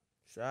o'clock.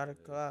 Shot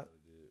o'clock.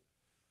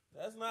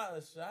 That's not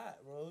a shot,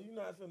 bro. You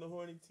not finna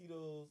horny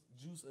Tito's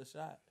juice a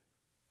shot.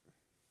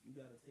 You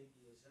gotta take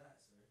your shot,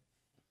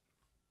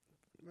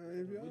 Man,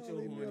 if y'all With don't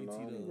your leave me horny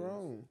alone, I'm Tito's.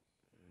 grown.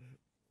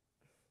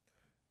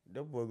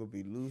 That boy gonna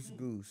be loose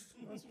goose.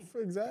 That's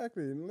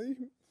exactly. Leave.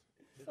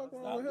 Fuck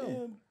wrong with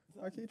him?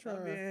 I keep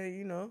trying. Yeah,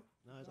 you know.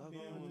 No, it's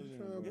alcohol in Trying this.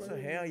 to Get play some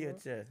with hair on me, your bro.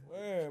 chest.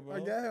 Where, bro? I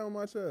got hair on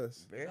my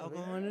chest. Barely.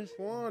 Alcohol in this?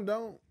 Quan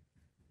don't.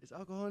 It's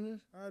alcohol in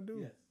this? I do.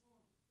 Yes.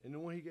 And the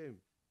one he gave me.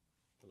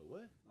 Hello,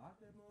 what? Lock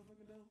that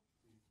motherfucker door.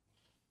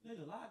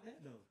 Nigga, lock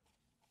that door.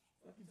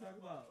 What you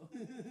talking about?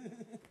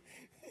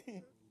 We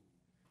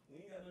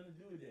ain't got nothing to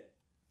do with that.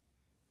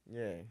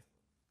 Yeah.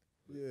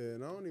 Yeah,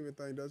 and I don't even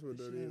think that's what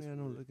that Shit ain't is. got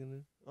no looking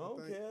in. I don't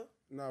think- care.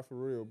 Not for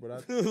real, but I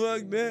Fuck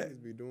niggas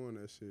that. be doing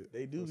that shit.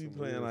 They do for be some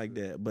playing real like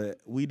shit. that, but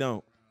we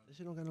don't. That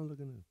shit don't got no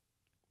looking in.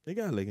 They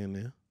got lick in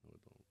there. No,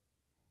 it don't.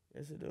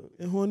 Yes, it do.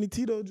 And horny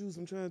Tito juice,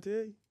 I'm trying to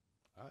tell you.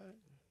 Alright.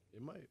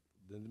 It might.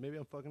 Then maybe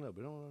I'm fucking up,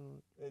 but I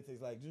don't. It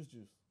tastes like juice.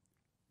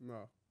 No.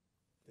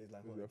 Tastes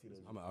like horny horny Tito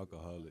Tito. I'm an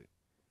alcoholic.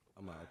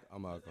 I'm an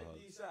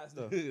alcoholic. These shots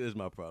though. That's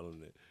my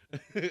problem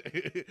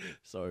then.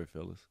 Sorry,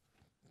 fellas.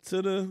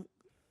 To the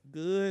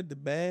good, the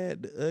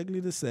bad, the ugly,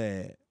 the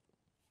sad.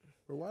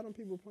 But why don't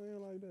people playing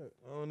like that?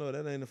 I don't know.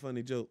 That ain't a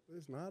funny joke.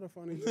 It's not a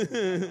funny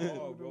thing.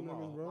 Oh, bro,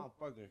 my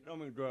fucking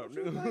stomach dropped.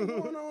 What you got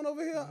going on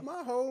over here?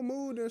 My whole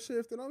mood done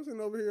shifted. I'm sitting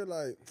over here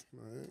like,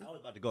 man. I was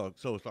about to go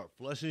start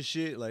flushing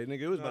shit. Like,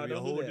 nigga, it was about to be a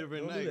don't do whole that.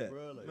 different Don't do night, that.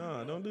 bro. Like,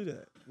 Nah, don't do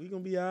that. We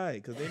gonna be all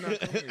right, because they not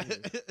coming in here.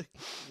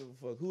 Give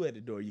a fuck who at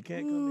the door. You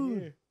can't come in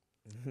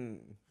here.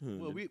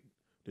 Well,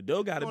 The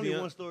door gotta only be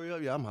one story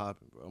up. Yeah, I'm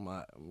hopping, bro. I'm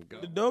the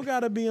going. door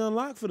gotta be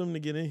unlocked for them to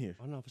get in here.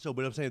 I know for sure,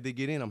 but I'm saying if they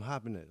get in, I'm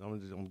hopping it.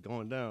 I'm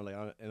going down, like,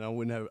 and I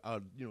wouldn't have,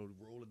 I'd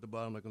roll at the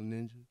bottom like a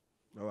ninja.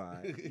 All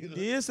right. You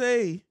did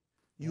say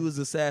you was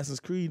Assassin's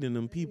Creed and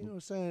them You people. know what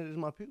I'm saying? It's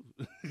my people.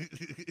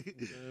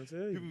 I tell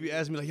you. People be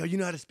asking me like, yo, you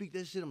know how to speak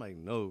that shit? I'm like,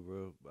 no,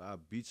 bro. I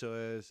beat your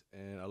ass,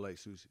 and I like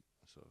sushi.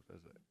 So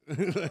that's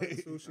that.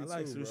 Like, Sushi I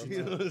like too, sushi bro.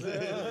 you know what I'm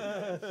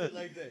saying? Shit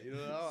like that. You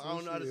know, I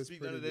don't know how Sushi to is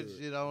speak none of pretty that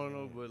good. shit. I don't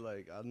know, but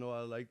like, I know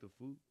I like the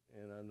food,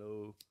 and I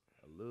know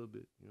a little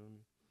bit. You know what I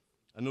mean?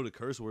 I know the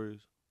curse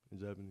words in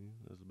Japanese.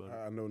 That's about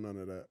it. I know none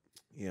of that.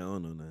 Yeah, I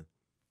don't know nothing.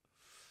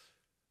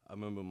 I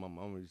remember my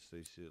mama used to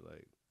say shit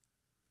like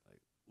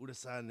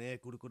 "Urasai ne,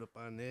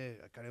 kurukurupa ne,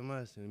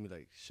 akarimasu," and me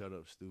like, "Shut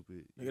up,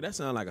 stupid." Nigga, that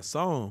sound like a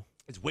song.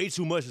 It's way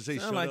too much to say.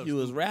 Sound Shut like up, you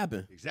was stupid.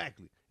 rapping.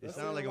 Exactly. It That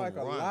sounds sound like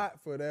a rhyme.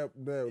 lot for that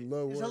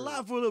little It's word. a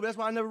lot for a little. That's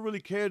why I never really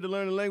cared to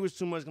learn the language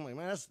too much. I'm like,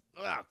 man,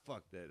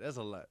 fuck that. That's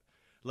a lot.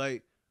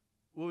 Like,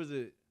 what was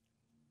it?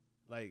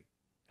 Like,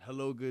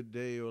 hello, good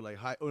day, or like,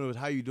 hi, it was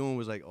how you doing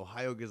was like,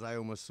 Ohio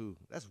Gazayo Masu.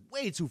 That's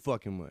way too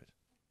fucking much.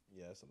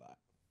 Yeah, that's a lot.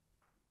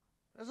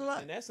 That's a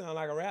lot. And that sound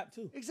like a rap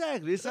too.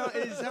 Exactly. It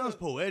sounds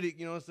poetic,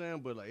 you know what I'm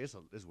saying? But like, it's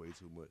way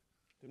too much.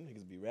 Them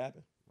niggas be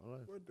rapping. My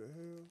life. What the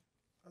hell?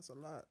 That's a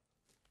lot.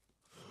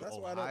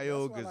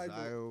 Ohio that's why, like,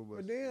 Gazayo,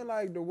 but then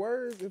like the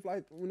words, if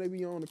like when they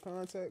be on the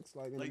context,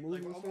 like in the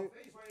movie and shit,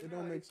 it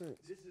don't make sense.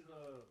 This is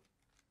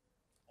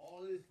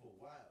all this for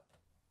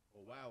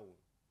a wow.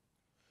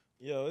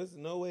 Yo, there's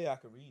no way I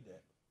could read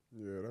that.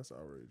 Yeah, that's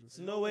outrageous.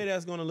 There's no way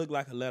that's gonna look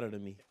like a letter to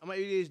me. I'm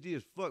ADHD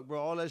as fuck,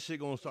 bro. All that shit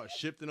gonna start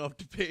shifting off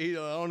the page.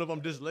 I don't know if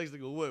I'm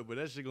dyslexic or what, but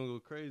that shit gonna go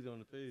crazy on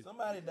the page.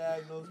 Somebody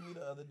diagnosed me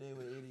the other day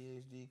with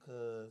ADHD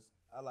because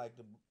I like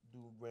to do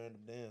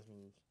random dance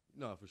moves.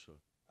 No, for sure.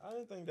 I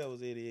didn't think that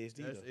was ADHD.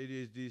 That's though.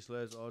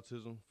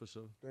 ADHD/autism for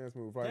sure. Dance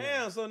move right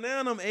Damn, so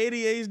now I'm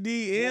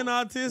ADHD and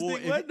autistic.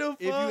 Well, What the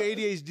fuck? If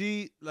you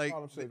ADHD, like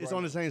All them shit it's right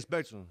on the same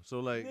spectrum.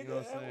 So like, you know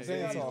what I'm Dance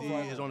saying? off, ADHD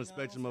right? is on the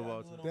spectrum of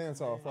autism. now.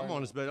 Dance off. Right I'm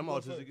on the spectrum. I'm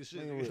You go autistic as first.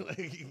 shit. Lean with it.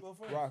 Like, You go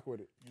first. Rock with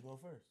it. You go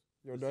first.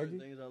 Yo, certain Dougie.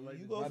 things I like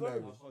You to go do.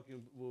 first. I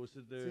fucking will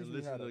sit there Teach and me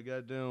listen how to to-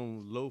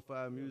 goddamn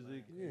lo-fi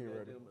music. You ain't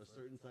ready. goddamn a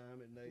certain time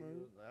at night.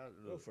 Man. I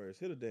don't Go know. first.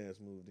 Hit a dance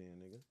move then,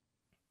 nigga.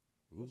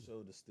 Ooh.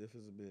 Shoulder stiff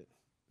as a bit.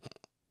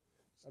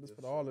 I just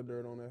put all the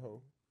dirt on that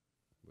hoe.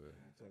 But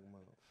You talking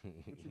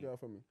about What you got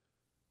for me?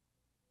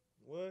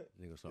 what?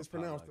 nigga start It's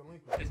pronounced popping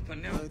like Dlequint. It's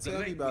pronounced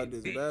Tell me about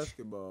this bitch.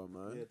 basketball,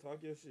 man. Yeah, talk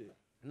your shit.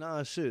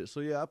 Nah, shit. So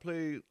yeah, I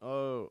played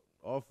all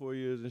 4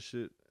 years and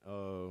shit.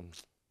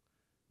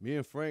 Me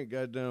and Frank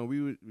got done.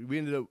 We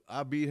ended up.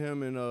 I beat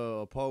him in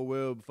Paul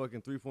Webb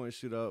fucking 3-point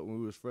shit out when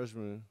we was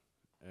freshmen.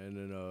 And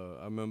then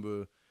I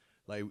remember,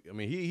 like, I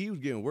mean, he was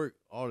getting work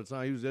all the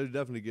time. He was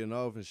definitely getting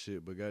off and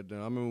shit. But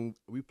goddamn, I remember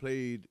we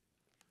played.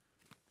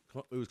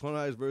 It was Clone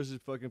Heights versus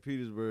fucking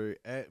Petersburg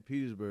at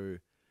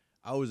Petersburg.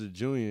 I was a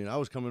junior and I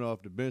was coming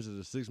off the bench as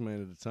a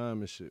 6-man at the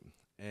time and shit.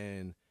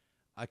 And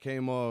I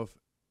came off.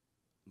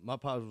 My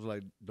pops was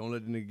like, "Don't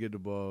let the nigga get the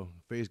ball.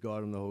 Face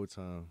guard him the whole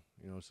time."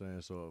 You know what I'm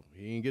saying? So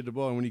he didn't get the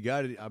ball. And when he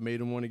got it, I made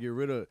him want to get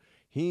rid of it.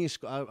 He ain't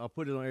I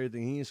put it on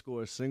everything. He didn't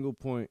score a single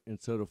point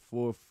until the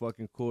fourth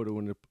fucking quarter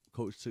when the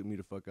coach took me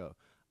the fuck out.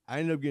 I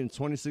ended up getting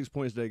 26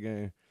 points that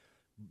game.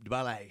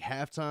 By like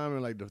halftime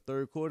and like the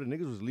third quarter,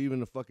 niggas was leaving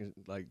the fucking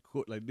like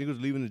niggas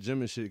was leaving the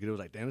gym and shit because it was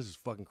like, damn, this is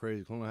fucking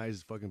crazy. Columbia Heights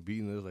is fucking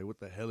beating us. Like, what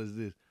the hell is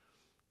this?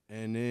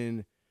 And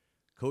then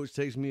coach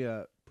takes me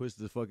out, puts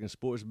the fucking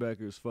sports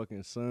backer's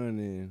fucking son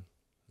in,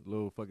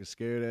 little fucking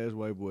scared ass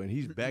white boy, and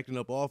he's backing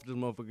up off this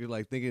motherfucker,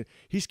 like thinking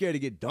he's scared to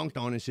get dunked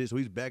on and shit, so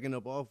he's backing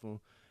up off him.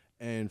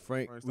 and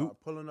Frank Start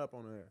pulling up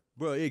on there.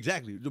 bro,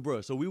 exactly, bro.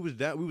 So we was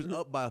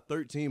up by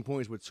 13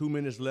 points with 2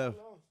 minutes left.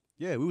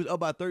 Yeah, we was up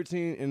by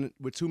 13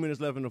 with 2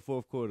 minutes left in the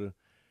fourth quarter.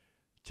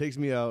 Takes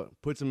me out,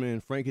 puts him in.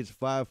 Frank hits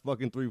 5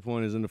 fucking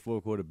 3-pointers in the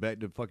fourth quarter, back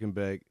to fucking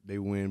back. They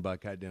win by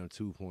goddamn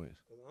 2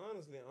 points. Cause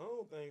honestly, I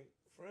don't think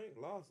Frank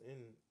lost in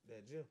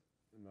that gym.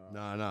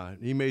 Nah.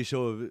 He made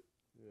sure of it.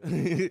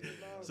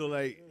 So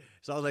I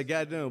was like,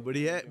 goddamn, but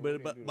I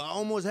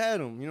almost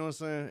had him, you know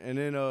what I'm saying? And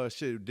then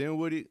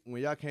Dinwiddie,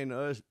 when y'all came to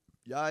us,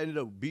 y'all ended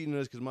up beating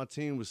us because my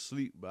team was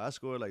asleep, but I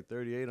scored like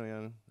 38 on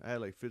y'all. I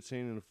had like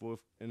 15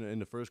 in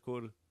the first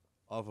quarter.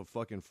 Off of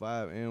fucking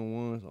 5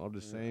 and 1s, all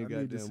the same goddamn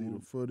I need to see the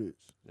footage.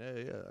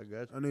 Yeah, I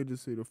got you. I need to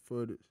see the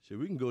footage. Shit,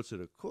 we can go to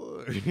the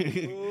court.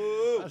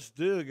 I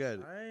still got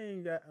it.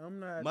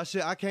 I'm not. My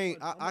shit, I ain't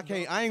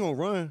gonna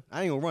run.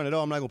 I ain't gonna run at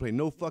all. I'm not gonna play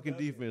no fucking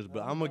defense,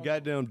 but I'm gonna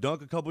goddamn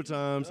dunk a couple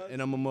times,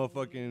 and I'm a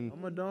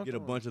motherfucking get a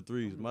bunch of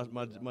threes. My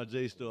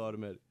J's still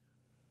automatic.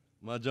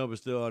 My jump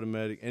is still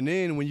automatic. And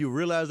then when you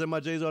realize that my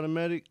J's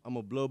automatic, I'm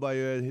gonna blow by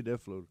your ass and hit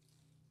that floater.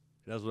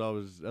 That's what I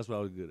was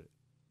good at.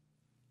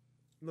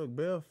 Look,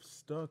 Bell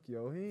stuck,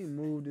 yo. He ain't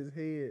moved his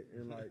head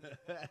in like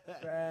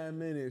 5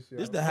 minutes, yo.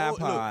 This the high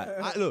pod.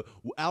 I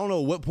don't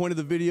know what point of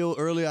the video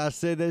earlier I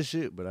said that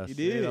shit, but I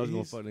said I was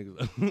gonna fuck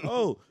niggas up.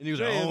 Oh, and he was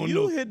Dre, like, I don't you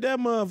know. hit that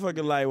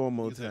motherfucking light one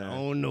more Said, time. I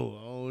don't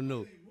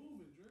know.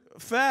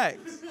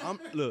 Facts. I'm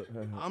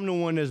the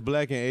one that's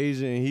black and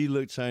Asian, and he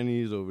looked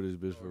Chinese over this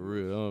bitch for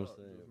real. You know what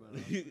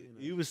I'm saying?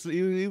 He was a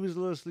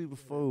little asleep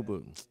before,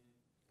 but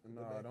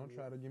Nah, don't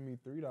try to give me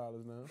 $3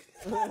 now.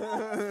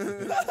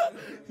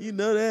 You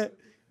know that?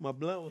 My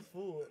blunt was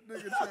full.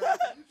 Nigga,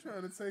 you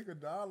trying to take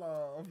 $1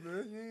 off,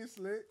 man. You ain't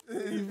slick.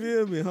 You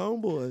feel me,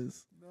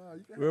 homeboys? Nah,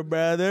 you We're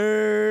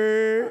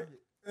brother.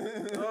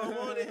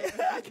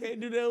 I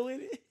can't do that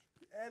with it.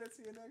 add it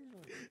to your next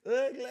one.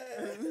 Ugly.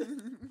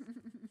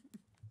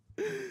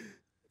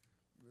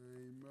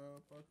 Man,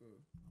 motherfucker.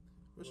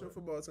 What's your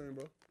football team,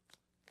 bro?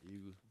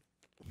 Eagles.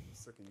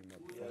 Sick of you,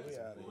 motherfucker. We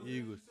out of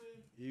here.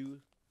 Eagles.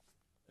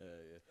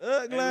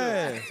 Ugly.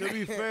 Hey, to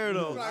be fair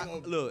though,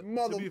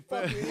 to be fair,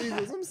 Motherfucking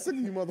Eagles. I'm sick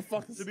of you,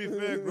 motherfuckers. to be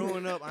fair,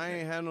 growing up, I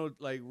ain't had no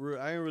I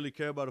ain't really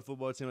care about a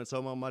football team. I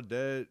told my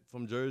dad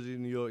from Jersey,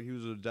 New York, he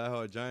was a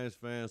diehard Giants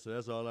fan, so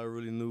that's all I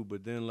really knew.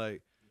 But then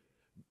I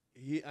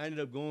ended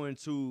up going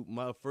to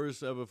my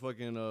first ever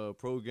fucking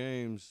pro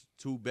games,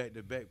 2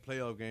 back-to-back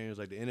playoff games,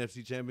 like the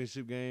NFC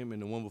Championship game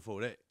and the one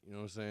before that. You know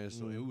what I'm saying?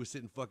 So and we was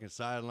sitting fucking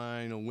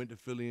sideline, went to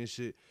Philly and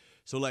shit.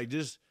 So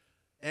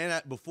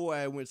before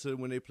I went to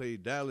when they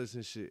played Dallas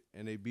and shit,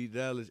 and they beat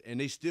Dallas, and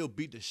they still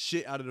beat the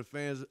shit out of the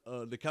fans,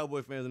 the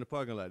Cowboy fans in the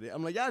parking lot.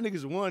 I'm like, y'all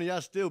niggas won, and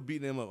y'all still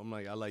beating them up. I'm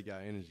like, I like y'all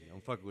energy.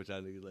 I'm fucking with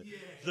y'all niggas.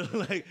 So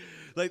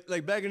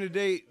back in the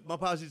day, my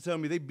pops used to tell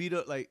me they beat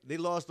up, they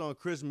lost on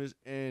Christmas,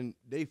 and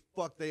they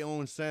fucked their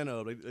own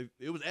Santa up.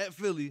 It was at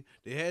Philly.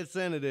 They had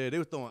Santa there. They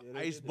were throwing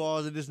ice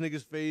balls at this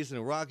nigga's face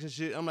and rocks and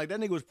shit. I'm like, that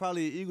nigga was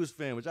probably an Eagles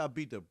fan, which I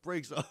beat the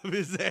brakes off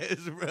his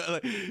ass, bro.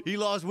 He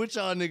lost with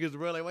y'all niggas,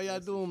 bro. Like, why y'all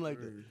do him like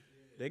that?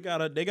 They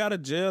got a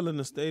jail in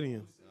the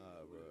stadium.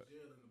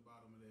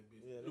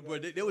 Bro,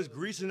 they was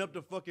greasing up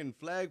the fucking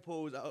flag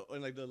poles out,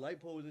 and the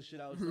light poles and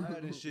shit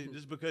outside and shit,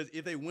 just because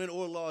if they win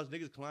or lost,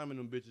 niggas climbing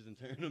them bitches and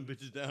tearing them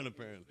bitches down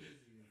apparently.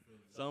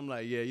 So I'm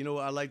like, yeah, you know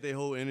what? I like their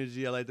whole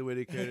energy. I like the way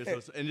they carry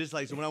it. So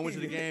when I went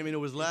to the game and it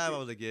was live, I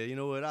was like, yeah, you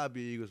know what? I'll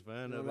be Eagles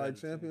fan. You don't like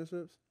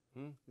championships?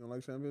 You don't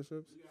like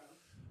championships?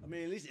 I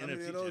mean, at least How many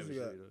NFC of those you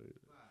championship.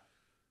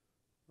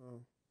 got?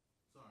 Oh.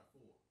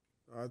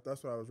 Sorry, 4.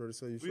 That's what I was ready to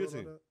say. You Who sure your about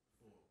team? that?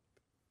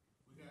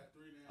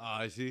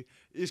 I see.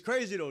 It's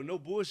crazy though. No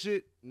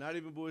bullshit. Not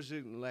even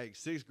bullshit. Like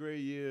 6th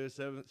grade year,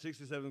 6th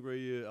to 7th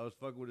grade year, I was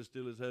fucking with the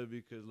Steelers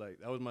heavy because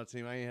that was my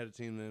team. I ain't had a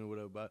team then or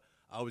whatever. But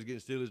I was getting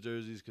Steelers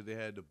jerseys because they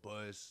had the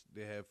bus.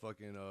 They had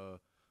fucking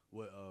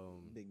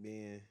Big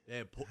Ben. They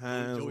had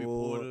Hines Joey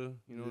Ward. Porter.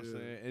 You know what I'm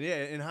saying? And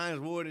and Hines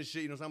Ward and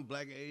shit. You know, I'm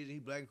black and Asian. He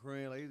black and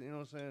Korean. You know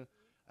what I'm saying?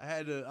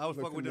 I was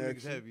fucking with them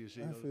niggas heavy and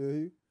shit. I feel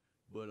you.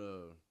 But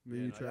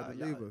Then you tried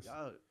to leave us.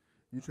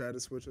 You tried to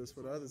switch us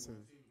for the other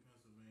team.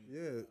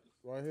 Yeah,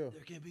 right here.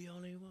 There can be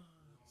only one.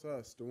 It's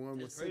us, the one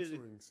with That's 6 crazy.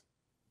 rings.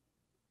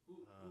 Who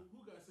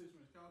got 6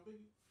 rings? Kyle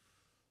Pickett?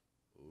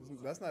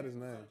 That's not his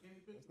name.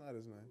 That's not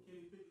his name.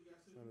 Kenny Pickett got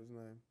 6 That's not his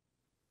name.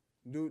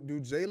 Do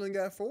Jalen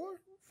got 4? What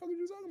the fuck are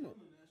you talking about?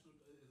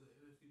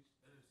 NFC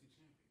champion.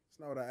 That's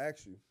not what I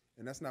asked you,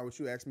 and that's not what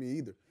you asked me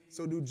either.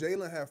 So do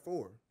Jalen have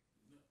 4?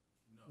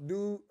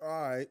 No. All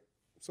right.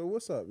 So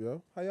what's up,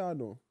 yo? How y'all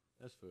doing?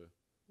 That's fair.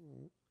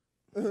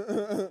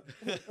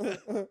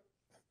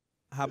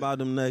 How about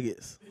them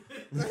Nuggets?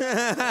 Fuck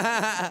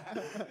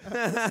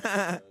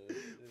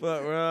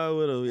wrong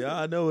with them.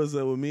 Y'all know what's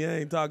up with me.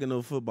 I ain't talking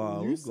no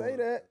football. You say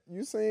that?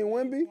 You saying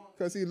Wemby?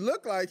 Because he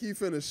looked like he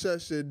finna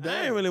shut shit down.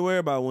 I ain't really worried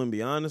about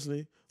Wemby,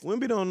 honestly.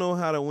 Wemby don't know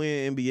how to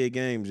win NBA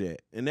games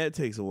yet, and that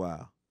takes a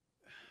while.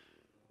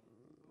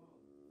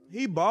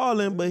 He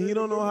balling, but he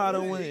don't know how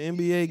to win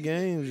NBA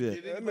games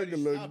yet. That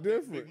nigga look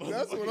different.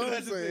 That's what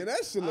I'm saying.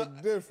 That shit look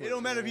different. It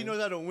don't matter if he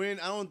knows how to win.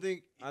 I don't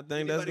think. I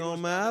think that's anybody gonna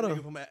stop matter. that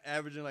nigga from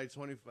averaging like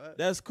 25.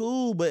 That's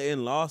cool, but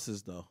in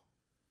losses though.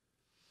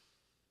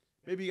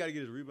 Maybe he got to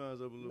get his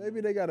rebounds up a little. Maybe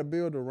bit. they got to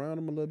build around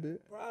him a little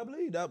bit.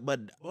 Probably that, but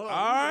Well, all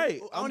right.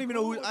 I don't even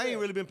know cool who. with I ain't that.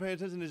 really been paying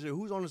attention this year.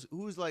 Who's on?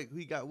 Who's like who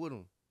he got with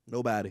him?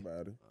 Nobody.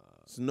 Nobody.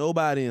 It's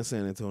nobody in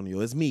San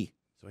Antonio. It's me.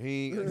 So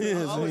he ain't.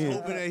 Yes, I was man.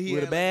 hoping that he With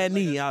had a bad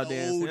like knee a out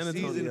there in old San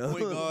seasoned Antonio.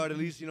 point guard, at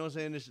least you know what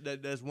I'm saying.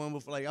 That's one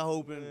before. Like I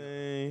hoping.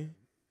 Man.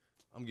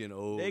 I'm getting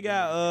old. They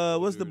got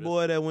what's the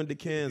boy that went to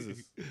Kansas?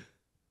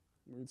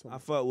 What you talking I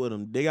fuck with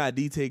him. They got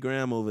DT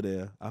Graham over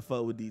there. I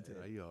fuck with DT.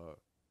 Nah, he hard.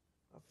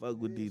 I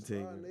fuck with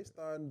DT. They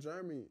starting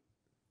Jeremy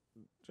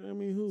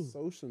Jeremy who?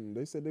 Sochan.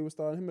 They said they were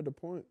starting him at the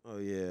point. Oh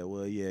yeah,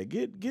 well yeah.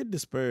 Get the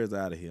Spurs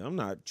out of here. I'm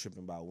not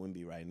tripping about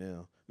Wemby right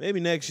now. Maybe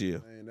next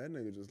year. Man, that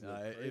nigga just look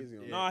crazy.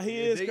 on Nah, that. he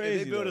If is they, crazy.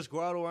 If they build though. a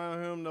squad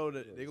around him, though,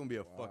 that they're gonna be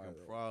a Wild. fucking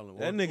problem.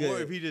 That or, nigga-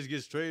 or if he just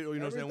gets straight, or you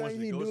know what I'm saying. Once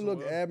Everything he goes do look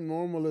somewhere.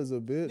 abnormal as a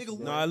bitch. Nigga,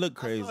 bro. No, I look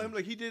I crazy. saw him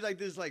like he did like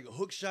this like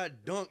hook shot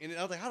dunk, and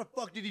I was like, how the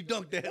fuck did he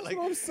dunk that? That's Like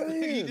what I'm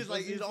saying. he just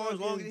like his arms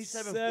long, and he's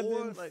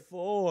 7'4", like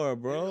 7'4", his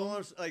bro.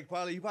 arms like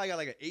he probably got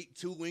like an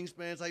 8'2"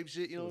 wingspan type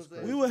shit. You know what I'm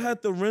saying? We would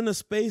have to rent a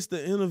space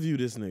to interview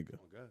this nigga. Oh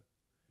God.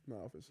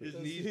 Nah, for sure. His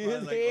knees His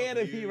probably, like, head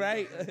up would be here.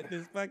 right at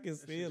this fucking That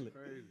shit's ceiling.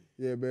 crazy.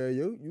 Yeah, man,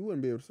 you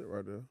wouldn't be able to sit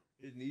right there.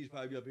 His knees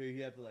probably be up here. He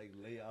have to like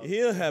lay out.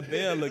 He'll have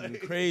Bear looking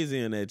crazy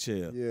in that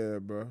chair. Yeah,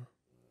 bro.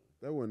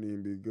 That wouldn't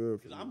even be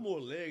good for Cause you. I'm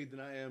more legged than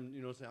I am,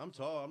 you know what I'm saying? I'm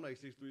tall. I'm like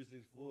 6'3",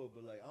 6'4",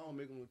 but like I don't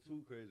make him look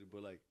too crazy.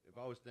 But like if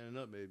I was standing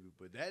up, maybe.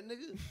 But that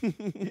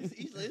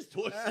nigga, his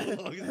torso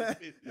long as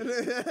this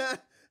bitch.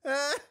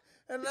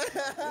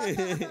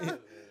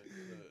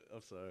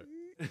 I'm sorry.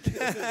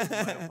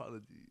 My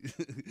apologies.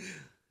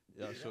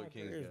 Y'all short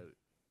kings got it.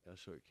 Y'all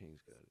short kings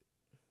got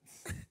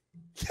it.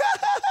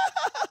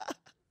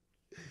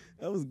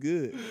 That was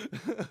good.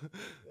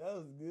 That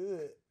was good.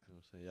 You know what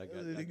I'm saying? Y'all That got,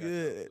 was y'all really got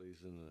good. y'all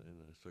place in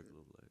the circle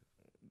of life.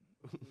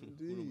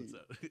 Indeed.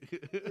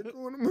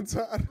 Hakuna Hakuna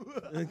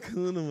Matata.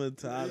 Hakuna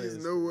Matata. There's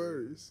is no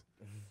worries.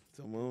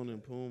 Timon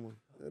and Puma.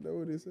 That's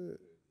what he said.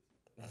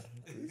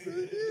 He said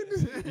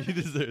Matata. You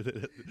deserve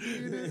that.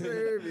 you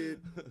deserve it.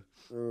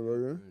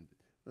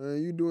 Okay.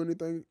 You do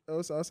anything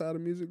else outside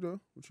of music though?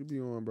 What you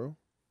be on, bro?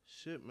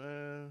 Shit,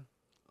 man.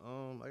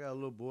 I got a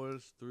little boy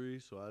that's 3,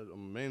 so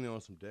I'm mainly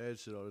on some dad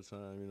shit all the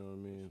time. You know what I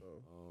mean?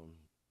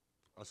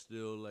 I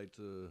still like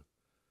to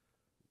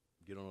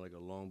get on like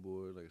a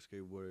longboard, like a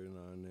skateboard every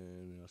now and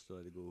then, and I still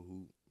like to go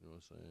hoop. You know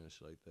what I'm saying?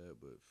 Shit like that.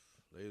 But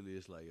lately,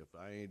 it's like if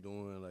I ain't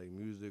doing like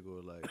music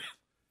or like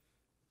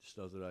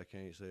stuff that I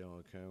can't say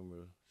on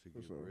camera to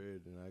get For sure.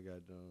 bread, then I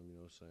got done. You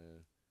know what I'm saying?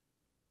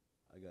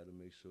 I got to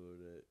make sure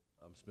that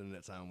I'm spending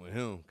that time with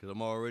him, because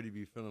I'm already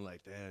be feeling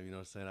like, damn, you know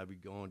what I'm saying? I be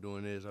going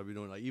doing this, I be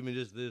doing like even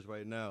just this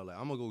right now. Like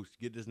I'm gonna go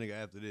get this nigga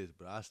after this,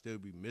 but I still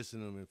be missing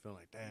him and feeling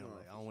like, damn,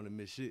 like I don't want to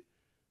miss shit.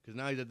 Cause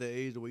now he's at that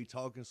age the way he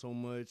talking so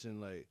much and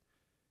like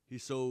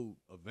he's so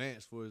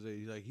advanced for his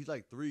age. He's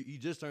like 3. He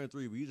just turned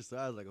 3, but he's the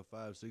size like a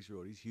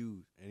 5-6-year-old. He's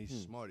huge and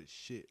he's smart as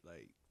shit.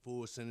 Like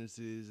full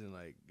sentences and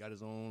like got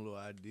his own little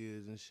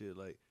ideas and shit.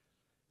 Like,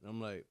 and I'm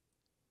like,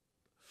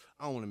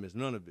 I don't want to miss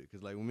none of it.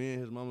 Cause like when me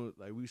and his mama,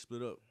 like we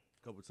split up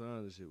a couple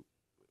times and shit.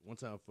 One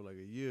time for like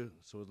a year.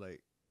 So it's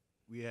like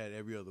we had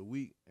every other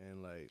week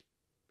and like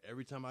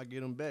every time I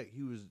get him back,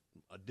 he was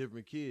a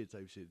different kid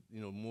type shit.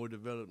 You know, more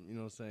developed, you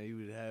know what I'm saying? He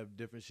would have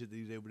different shit that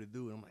he was able to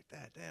do. And I'm like,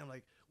 damn,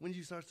 like when did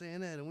you start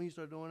saying that? And when you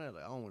start doing that?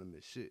 Like I don't want to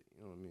miss shit.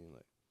 You know what I mean?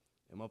 Like,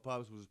 and my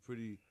pops was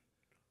pretty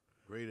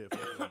great at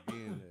fucking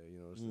being there, you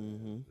know what I'm saying?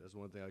 Mm-hmm. That's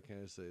one thing I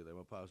can't say. Like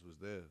my pops was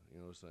there, you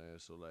know what I'm saying?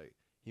 So like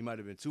he might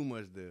have been too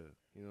much there,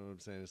 you know what I'm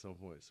saying, at some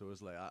point. So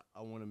it's like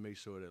I want to make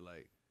sure that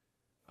like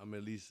I'm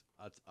at least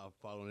I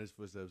follow in his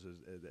footsteps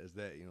as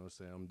that, you know what I'm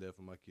saying? I'm there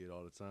for my kid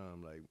all the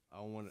time. Like I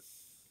don't want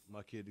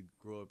my kid to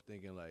grow up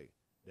thinking like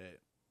that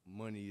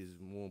money is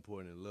more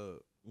important than love.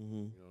 Mm-hmm.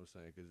 You know what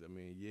I'm saying? Because I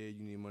mean, yeah,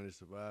 you need money to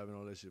survive and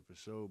all that shit for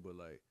sure, but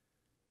like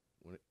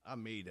when I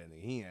made that nigga,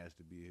 he ain't asked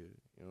to be here.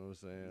 You know what I'm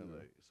saying? Yeah.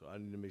 Like, so I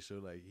need to make sure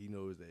like he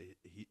knows that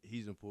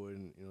he's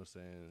important. You know what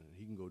I'm saying?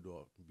 He can go do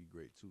all and be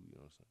great too. You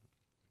know what I'm saying?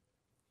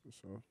 For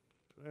sure.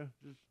 Yeah,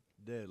 just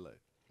dad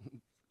life.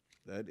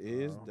 That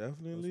is Wow.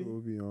 definitely That's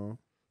what we be on.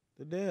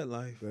 the dad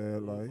life.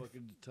 Bad life.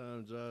 Fucking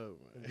time job,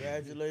 man.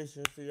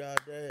 Congratulations to y'all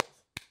dads.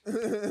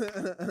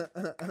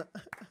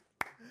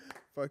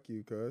 Fuck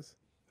you, cuz.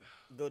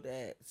 Go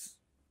dads.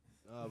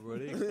 Nah, bro,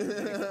 they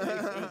expensive,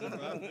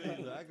 bro. I feel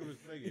you, I can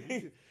respect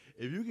it.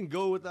 If you can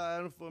go without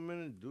Adam for a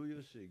minute, do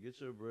your shit, get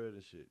your bread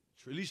and shit.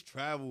 At least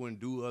travel and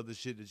do other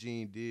shit that you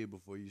ain't did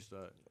before you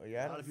start. Oh, A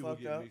y'all lot done of people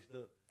fucked get up. mixed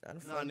up. Y'all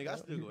done Nah, fucked nigga, I up.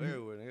 still go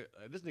everywhere. Nigga.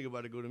 Like, this nigga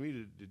about to go to me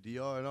to the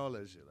DR and all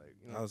that shit. Like,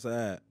 you know.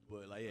 Outside.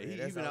 But like, yeah, Yeah, he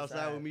that's been outside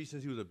outside. with me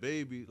since he was a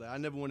baby. Like, I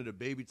never wanted to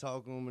baby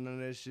talk him and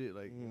none of that shit.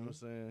 Like, you know what I'm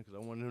saying? Because I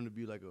wanted him to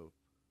be like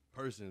a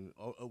person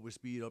up with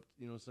speed up.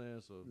 You know what I'm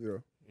saying? So Yeah.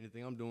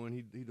 anything I'm doing,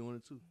 he doing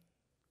it too.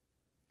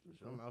 Shit,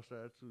 I'm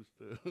outside too.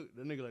 Still,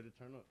 that nigga like to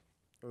turn up.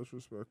 That's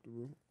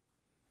respectable.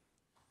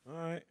 All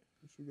right.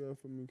 What you got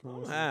for me, I'm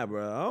Constance? high,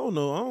 bro. I don't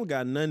know. I don't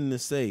got nothing to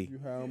say. You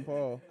high on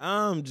Paul.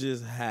 I'm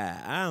just high.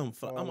 I'm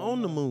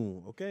on the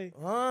moon, okay?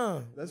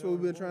 That's where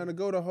we've been trying to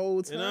go the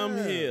whole time. And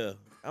I'm here.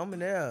 I'm in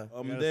there. I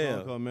I'm got a there.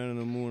 song called Man in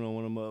the Moon on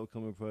one of my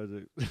upcoming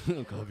projects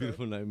called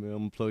Beautiful Nightmare.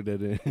 I'm going to plug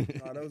that in.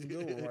 Nah, that was a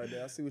good one right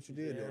there. I see what you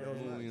did there. That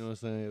was nice. You know what I'm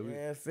saying?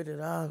 Yeah,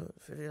 $50.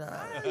 $50.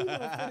 How you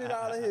gonna fit it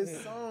out of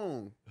his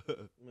song?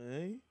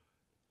 Man.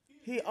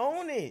 He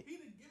own it. He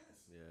the guest.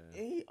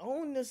 Yeah. And he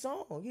own the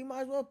song. He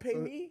might as well pay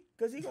me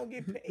because he gonna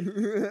get paid.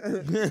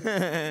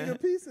 Get a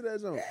piece of that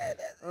joint.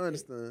 I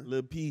understand.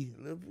 Lil P.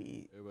 Little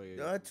bit. Everybody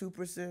Y'all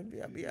 2%.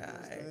 I'll be all right.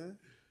 Understand.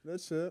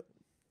 Let's chip.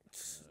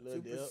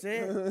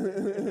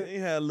 2%. He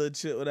had a little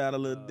chip without a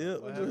little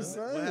dip. What just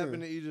happened, saying. what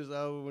happened to Idris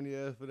Elba when he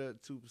asked for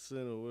that 2%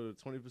 or what,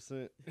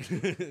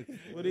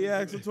 20%? What he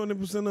asked for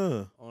 20%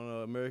 of?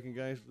 On American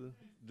Gangster.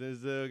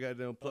 Denzel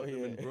goddamn plucked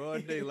him in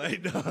broad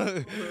daylight,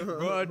 dog.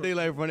 Broad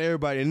daylight in front of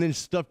everybody, and then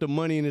stuffed the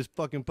money in his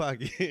fucking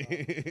pocket.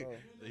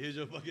 Here's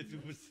your fucking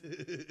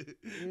 2%.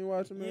 You ain't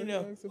watching Man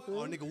know. Gangster Oh,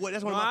 film? nigga, what?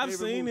 That's No, one of my I've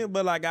favorite seen movies. it,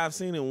 but like I've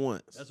seen it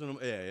once. That's one of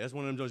them. Yeah, that's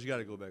one of them jokes you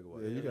gotta go back and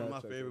watch. Yeah, you That's one of gotta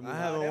my check favorite it I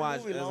movies. haven't That watched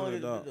movie it as long an as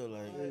adult. though,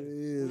 like, It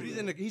is,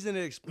 Dude, he's in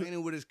there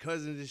explaining with his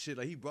cousins and shit.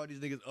 Like he brought these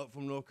niggas up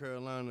from North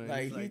Carolina. And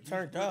Like, he's he he's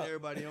turned putting up.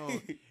 everybody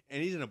on,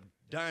 and he's in a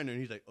diner and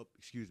he's like, "Oh,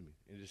 excuse me,"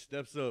 and just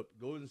steps up,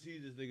 goes and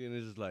sees this nigga, and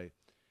is just like,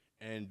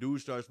 and dude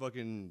starts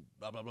fucking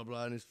blah blah blah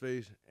blah in his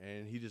face,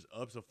 and he just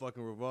ups a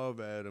fucking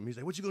revolver at him. He's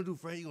like, "What you gonna do,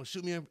 Fred? You gonna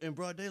shoot me in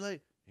broad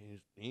daylight?"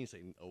 And he ain't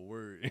saying a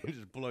word. He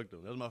just plucked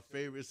him. That's my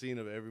favorite scene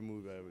of every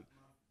movie I ever.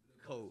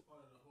 Cold. Part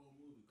of the whole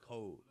movie.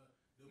 Cold.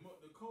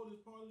 The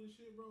coldest part of this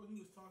shit, bro.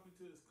 He was talking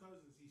to his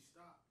cousins. He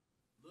stopped,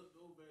 looked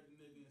over at the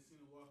nigga, and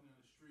seen him walking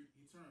down the street.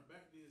 He turned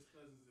back to his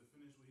cousins and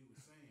finished what he was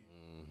saying.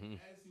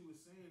 Mm-hmm. As he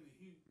was saying it,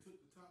 he took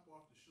the top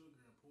off the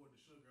sugar and poured the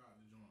sugar out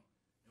the joint,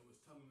 and was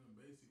telling them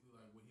basically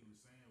like what he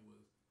was saying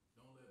was,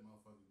 don't let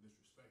motherfuckers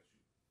disrespect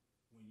you.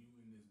 When you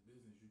in this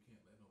business, you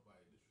can't let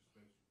nobody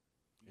disrespect you.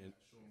 You And-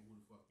 gotta show them who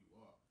the fuck you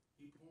are.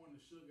 He pouring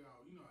the sugar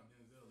out. You know how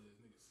Denzel is,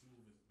 nigga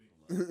smooth as a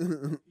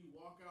bitch. He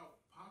walk out,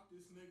 pop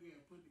this nigga,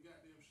 and put the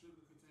goddamn sugar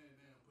container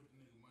down, put the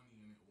nigga money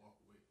in it, and walk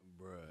away.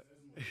 Bruh.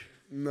 That's more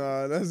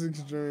Nah, that's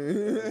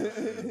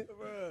extreme.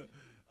 Bruh.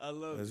 I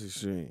love That's it.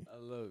 extreme. I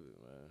love it,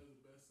 man. That's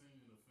the best scene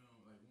in the film.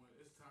 Like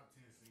it's top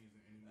 10 scenes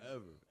in any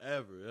movie.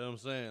 Ever. You know what I'm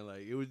saying?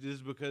 Like, it was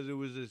just because it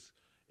was just,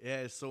 it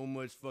had so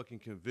much fucking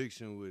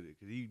conviction with it.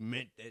 Because he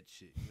meant that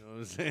shit. You know what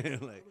I'm saying?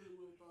 Like, I really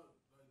would have thought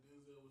like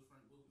Denzel was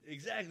Frank Lucas.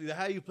 exactly.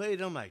 How you played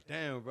it, I'm like,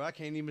 damn, bro, I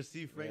can't even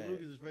see Frank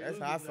Lucas as Frank That's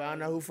Lucas. how I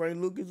found out who Frank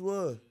Lucas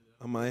was.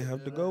 I might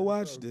have to go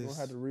watch We're this. gonna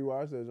have to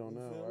rewatch that joint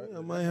now, right?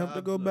 I might have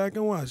to go back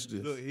and watch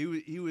this. Look,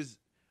 he was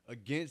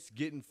against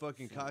getting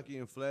fucking cocky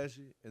and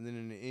flashy, and then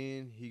in the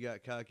end, he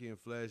got cocky and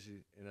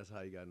flashy, and that's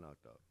how he got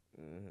knocked out.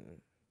 Mm-hmm.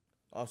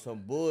 On some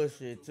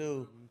bullshit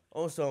too.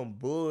 On some He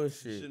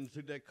bullshit. shouldn't have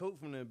took that coat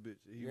from that bitch.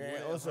 He Yeah,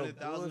 went on some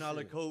 $100,000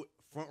 bullshit. coat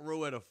front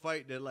row at a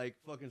fight that like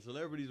fucking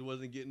celebrities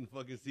wasn't getting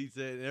fucking seats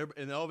at,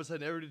 and all of a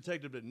sudden every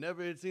detective that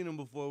never had seen him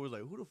before was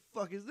like, "Who the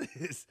fuck is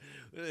this?"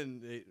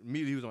 And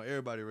immediately he was on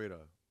everybody's radar.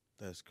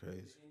 That's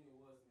crazy.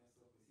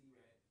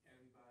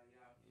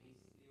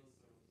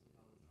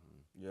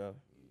 Yeah.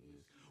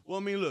 Well,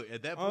 I mean, look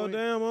at that Oh point.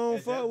 damn, I don't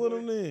at fuck that with him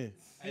point- then.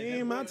 He at ain't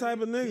that my point,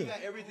 type of He nigga.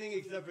 got everything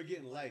except for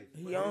getting life.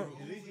 He on-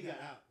 At least he got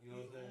out. You know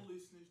what I'm saying? Only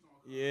snitched on.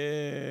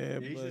 Yeah,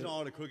 He snitched on but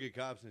all the crooked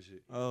cops and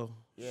shit. oh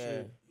Yeah.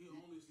 shit. He only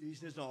He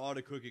snitched on all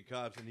the crooked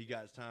cops and he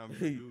got time to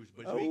He- reduce.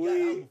 But Oh, he got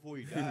out we- before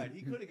he died.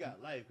 He could have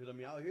got life. Because, I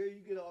mean, out here, you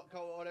get caught with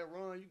all that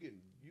run, you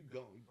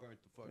gone. You burnt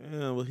the fuck out.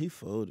 Yeah, well he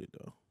folded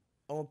though.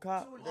 On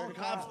cop. On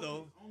cops,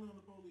 though. only on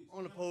the police.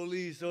 On the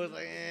police, so it's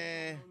like, No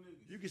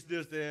niggas. you can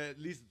still stay at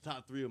least the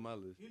top 3 of my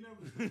list. He never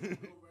snitched on no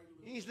regular.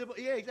 He ain't slip,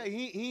 yeah, exactly.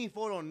 He ain't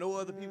fought on no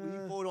other people.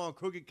 He fought on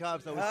crooked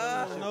cops that was I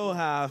selling don't shit. know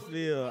how I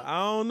feel. I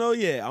don't know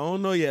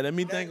yet. Let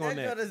me think on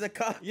That that. is a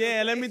cop.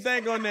 Yeah, let me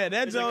think on that.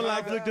 That It's a joint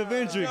like conflict of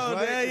interest, Yo,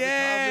 right? that- It's a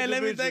yeah, conflict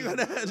let me of think on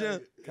interest. that.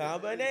 joint.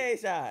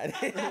 Combination.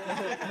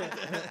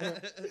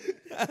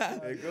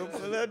 They go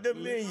pull up the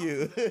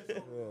menu. Yeah,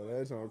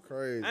 that joint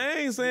crazy. I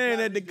ain't saying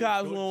that the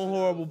cops weren't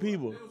horrible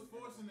people. They was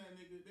forcing that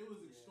nigga. They was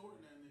extorting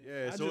that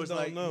nigga. Yeah, I so just it's don't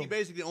like know. he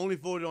basically only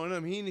fought on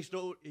them. He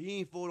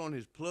ain't fought on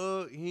his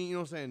plug. He ain't, you know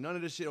what I'm saying, none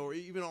of this shit, or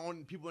even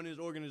on people in his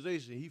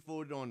organization. He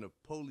fought on the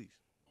police.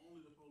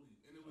 Only the police.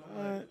 And it was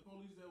Alright. like the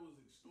police that was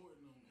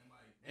extorting them and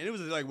like. And it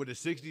was like with the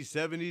 60s,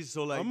 70s.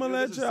 So like, I'ma you know,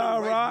 let this is y'all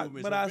civil rights rock,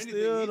 movement. but So I if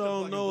anything, still he's a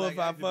don't fucking know black if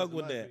I activist fuck in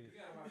with my that. opinion.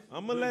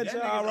 I'ma But let that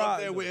y'all nigga's rock. up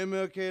there with though.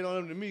 MLK and all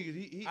them to me because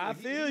he I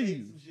feel he you.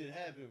 made some shit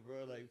happen, bro.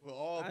 Like for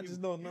all I people.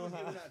 just don't He know was how.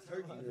 giving out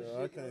turkeys and Yeah,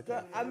 I shit.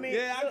 can't. I mean,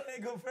 Yeah, I look,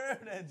 can't compare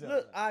that joint.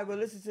 look, all right, but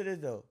listen to this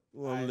though.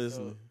 Well, I'm Alright, so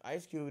listening.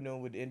 Ice Cube and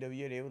them with the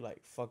NWA, they were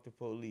like, fuck the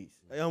police.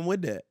 Hey, I'm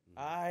with that,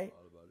 All right.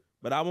 All about it.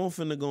 but I won't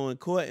finna go in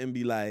court and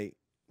be like,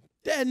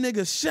 that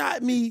nigga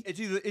shot me.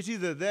 It's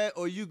either that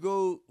or you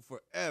go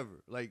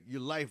forever, like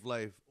your life,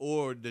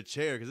 or the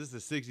chair, because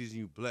it's the 60s and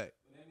you black.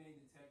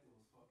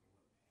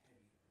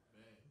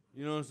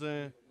 You know what I'm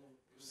saying?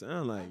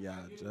 Sound like y'all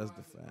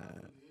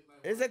justified. Like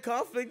It's a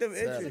conflict of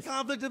It's interest. a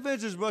conflict of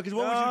interest, bro. Because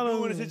what would you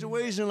do in a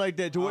situation like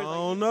that? To where I it's like,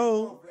 don't he know.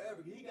 was gone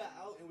forever. He got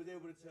out and was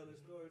able to tell his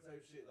story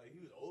type shit. Like, he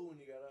was old when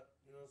he got out.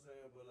 You know what I'm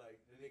saying? But, like,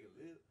 the nigga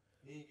lived.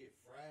 He didn't get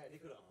fried. They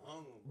could have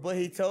hung him, bro. But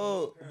he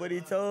told though.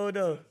 You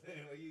know what I'm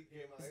saying? Like, he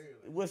came out here,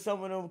 like, Was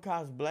some of them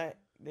cops black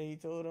that he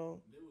told on?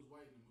 They was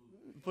white in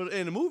the movie.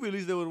 in the movie, at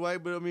least they was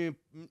white. But, I mean,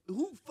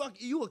 who fuck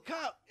you a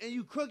cop and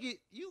you crooked?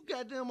 You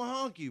goddamn a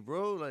honky,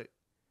 bro. Like,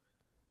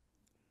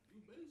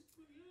 You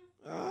basically,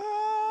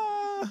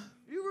 yeah.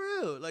 you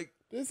real. Like,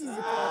 This is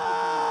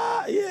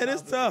Yeah,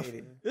 it's tough.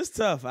 It's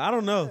tough. I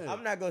don't know.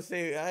 I'm not gonna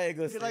say. I ain't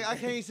gonna say. like, I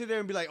can't sit there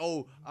and be like,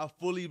 oh, I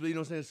fully, you know what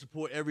I'm saying,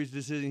 support every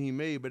decision he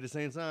made. But at the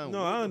same time,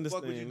 No, what I the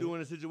fuck would you understand do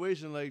in a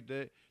situation like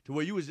that to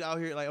where you was out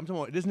here, like, I'm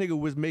talking about, this nigga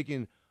was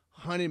making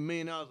 $100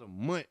 million a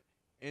month,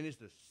 and it's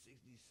the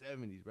 60s,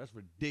 70s. That's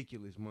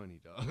ridiculous money,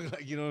 dog.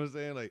 Like, you know what I'm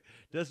saying? Like,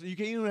 that's, you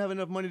can't even have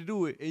enough money to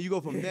do it, and you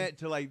go from that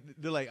to, like,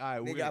 they're like, all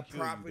right, They we're gonna got kill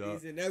you, properties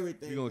dog. and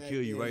everything. We're gonna back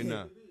kill you then. right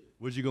now.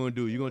 What you gonna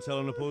do? You gonna tell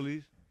on the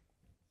police?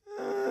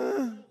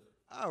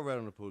 I'll rat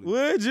on the police.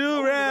 Would you I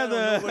wouldn't rat on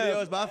nobody rather?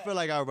 else, but I feel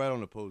like I'll rat on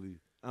the police.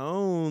 I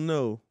don't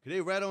know. Cause they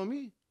rat on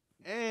me,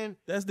 and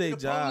That's their the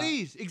job.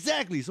 police.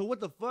 Exactly. So what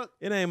the fuck?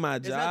 It ain't my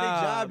It's job. not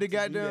their job to do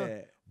goddamn.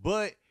 that.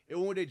 But it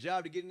wasn't their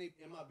job to get in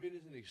my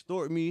business and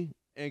extort me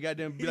and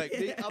goddamn be like,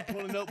 I'm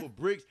pulling up with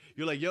bricks.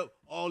 You're like, yep,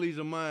 all these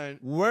are mine.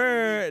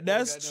 Word,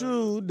 that's Goddamn.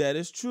 true. That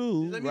is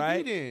true, Just let me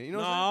right? be then, you know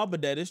what I'm no,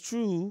 but that is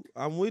true.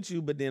 I'm with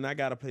you, but then I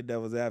gotta play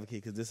devil's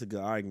advocate because this is a good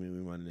argument we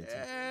running into.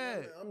 Yeah.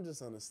 I'm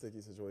just on a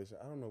sticky situation.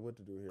 I don't know what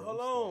to do here. Hold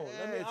I'm on, stuck.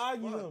 let me Yeah, it's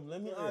argue fucked. him.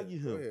 Let me Go ahead. argue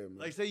Go him. ahead, man.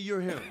 Like, say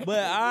you're him. But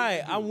all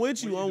right, I'm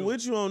with you. What I'm you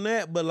with you on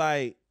that. But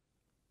like,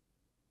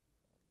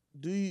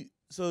 do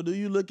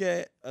you look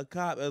at a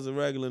cop as a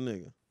regular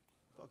nigga?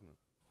 Fuck no.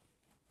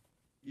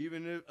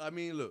 Even if, I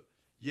mean, look,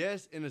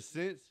 yes, in a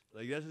sense,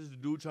 like, that's just the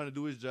dude trying to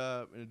do his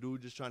job and the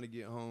dude just trying to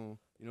get home.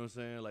 You know what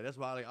I'm saying? Like, that's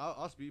why, like,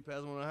 I'll speed past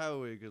him on the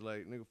highway because,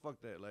 like, nigga, fuck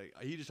that. Like,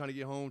 he just trying to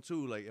get home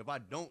too. Like, if I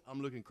don't,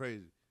 I'm looking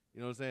crazy. You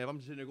know what I'm saying? If I'm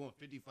just sitting there going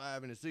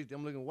 55 and a 60,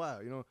 I'm looking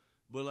wild, you know?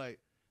 But, like, at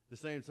the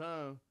same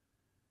time,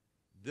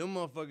 them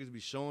motherfuckers be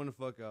showing the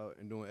fuck out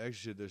and doing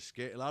extra shit. They're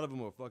scared. A lot of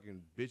them are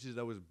fucking bitches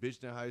that was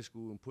bitched in high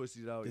school and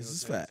pussies out. This you know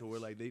is what I'm saying? facts. So where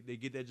like they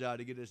get that job,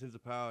 they get that sense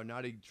of power.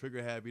 Now they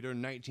trigger happy. They're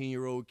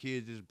 19-year-old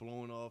kids just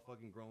blowing off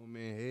fucking grown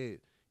men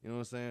heads. You know what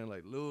I'm saying?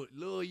 Like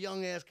little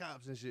young ass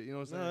cops and shit. You know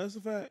what I'm saying? No, that's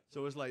a fact.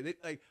 So it's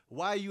like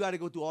why you got to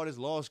go through all this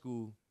law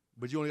school,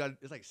 but you only got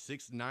it's like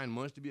 6-9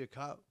 months to be a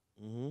cop.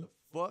 Mm-hmm. The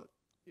fuck?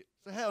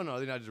 So hell no,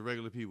 they're not just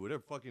regular people. They're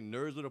fucking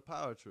nerds with a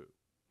power trip.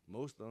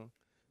 Most of them.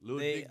 Little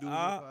They dick dudes with a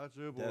are- power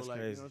trip, or that's like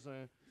crazy. you know what I'm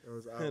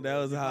saying? That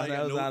was how Probably that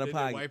got was no- out of their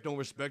pocket. wife don't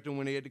respect them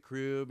when they at the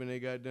crib and they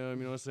got them,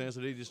 you know what I'm saying? So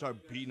they just start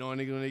beating on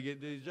niggas when they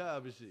get their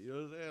job and shit. You know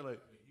what I'm saying? Like,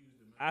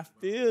 I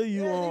feel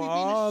you yeah, they on be beating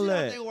all the shit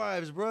out that. their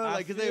wives, bro. I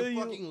Like, cause feel they're you.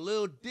 fucking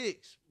little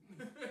dicks.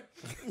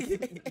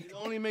 It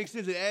only makes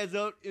sense. It adds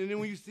up. And then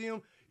when you see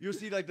them, you'll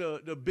see like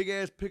the big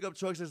ass pickup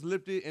trucks that's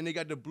lifted and they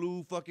got the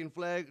blue fucking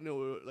flag, you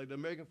know, like the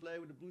American flag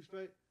with the blue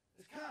stripe.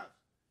 It's cops.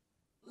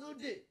 Little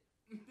dick.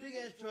 Big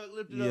ass truck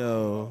lifted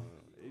Yo. up.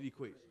 It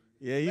equates.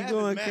 Yeah, you Math is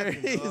going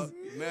mathing, crazy. dog.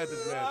 Math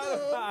is Out of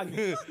math.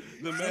 pocket.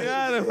 The math You is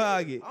out of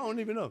pocket. I don't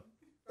even know.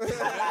 But the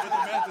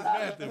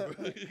math is mathing,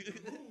 bro.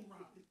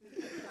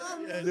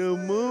 The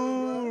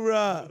moon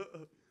rock.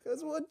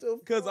 Cause what the?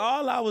 Cause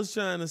all I was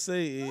trying to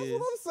say That's is,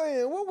 what I'm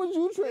saying. What was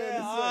you trying to say?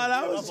 all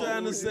I was my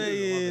trying to bad. say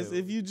My is, bad.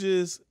 if you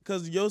just,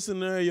 cause your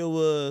scenario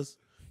was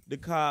the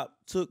cop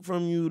took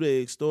from you,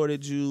 they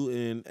extorted you,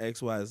 and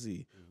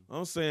XYZ.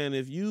 I'm saying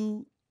if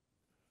you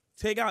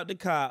take out the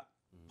cop,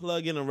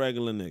 plug in a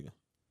regular nigga.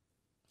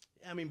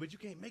 I mean, but you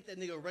can't make that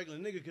nigga a regular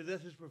nigga because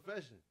that's his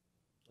profession.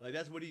 Like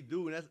that's what he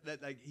do, and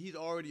that's like he's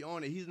already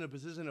on it. He's in a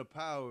position of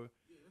power.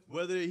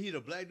 Whether he's a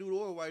black dude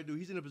or a white dude,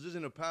 he's in a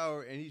position of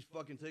power, and he's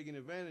fucking taking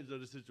advantage of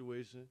the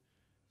situation.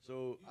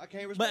 So I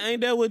can't respect. But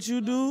ain't that what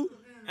you do?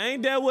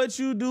 Ain't that what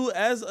you do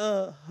as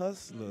a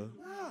hustler?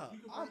 Nah,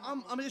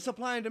 I'm just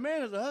supply and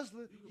demand as a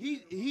hustler.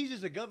 He's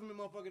just a government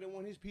motherfucker that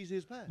want his piece of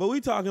his pie. But we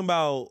talking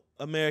about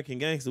American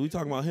Gangster. We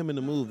talking about him in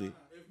the movie.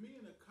 If me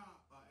and a cop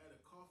are at a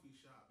coffee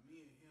shop,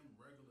 me and him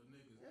regular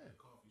niggas at a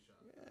coffee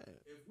shop. Yeah.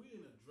 If we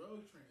in a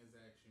drug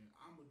transaction,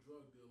 I'm a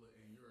drug dealer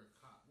and you're a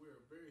cop. We're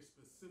very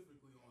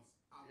specifically on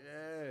opposite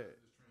sides of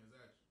this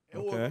transaction.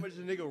 Or Okay. I'm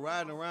just a nigga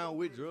riding around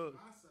with drugs.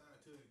 My side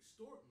to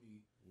extort me,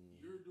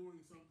 you're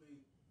doing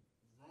something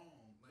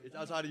wrong. Like, It's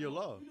outside of your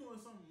law. You're doing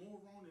something more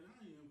wrong than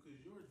I am because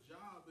your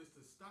job is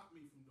to stop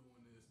me from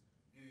doing this,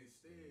 and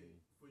instead,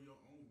 for your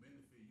own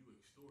benefit, you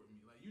extort me.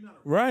 Like you're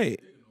not a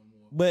Right. nigga no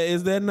more. But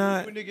is that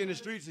not? You a nigga in the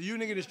streets, so you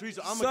nigga in the streets,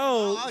 so I'm So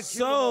I'll kill a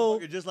so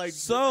motherfucker just like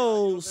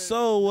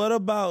so what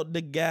about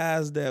the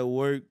guys that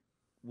work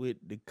with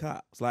the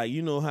cops? Like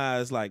you know how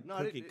it's like No,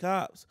 crooked they-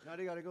 cops Now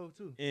they gotta go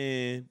too.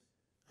 and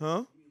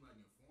huh? You mean like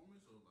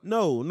informants or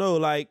like No,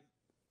 like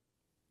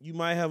you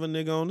might have a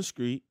nigga on the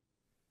street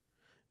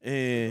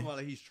and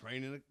Like he's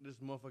training this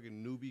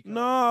motherfucking newbie. cop.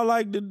 no,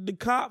 like the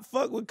cop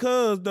fuck with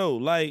cuz though.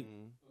 Like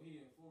Mhm.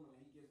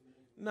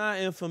 not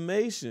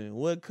information.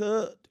 What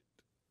cuz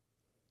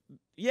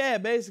Yeah,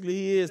 basically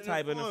he is An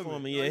typing informant.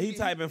 informant. Yeah, Like, he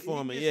type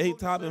informant. Yeah, he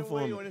gets type fucked the same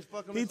way, informant. or it's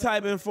fuck him He the same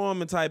type way.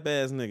 informant type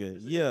ass nigga.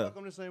 It's Yeah. fuck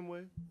him the same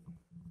way.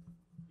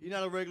 He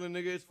not a regular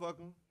nigga. It's fuck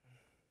him.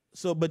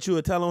 So, but you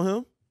would tell on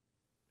him?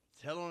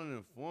 Tell on an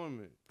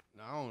informant.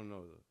 No, I don't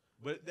know though.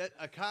 But that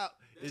a cop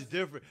is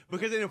different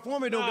because an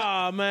informant don't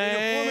got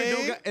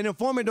man. an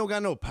informant don't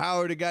got no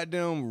power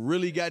to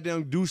really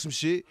do some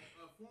shit.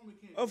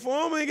 A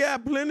foreman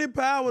got plenty of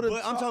power to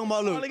But I'm talk. talking about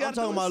All look. he I'm gotta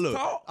talking do about is look.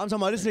 talk. I'm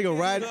talking about this nigga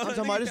riding. I'm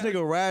talking about this Nigga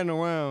nigga riding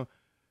around.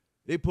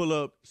 They pull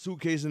up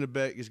suitcase in the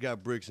back. It's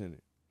got bricks in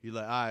it. He's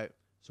like, all right.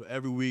 So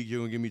every week you're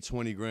gonna give me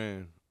 20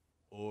 grand,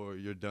 or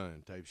you're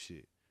done. Type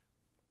shit.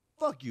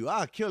 Fuck you.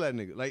 I'll kill that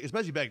nigga. Like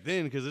especially back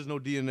then because there's no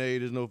DNA.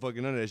 There's no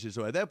fucking none of that shit.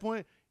 So at that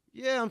point,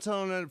 yeah, I'm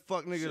telling that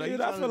fuck nigga. Like, Shit, you I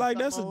trying feel to like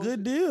stop that's my a whole good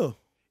shit? deal.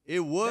 It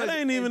was. That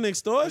ain't even But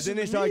extortion. then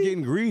they to start me.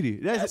 getting greedy.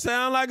 That That's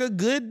sound like a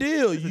good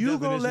deal. the You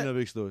gonna definition let of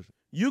extortion.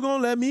 you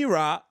gonna let me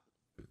rock?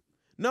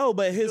 No,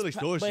 but Still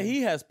extortion. but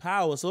he has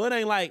power, so it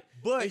ain't like.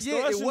 But yeah, it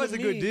extortion was to a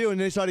good me- deal, and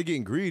they started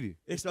getting greedy.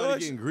 They started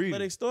getting greedy.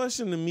 But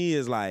extortion to me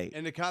is like.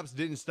 And the cops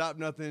didn't stop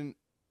nothing.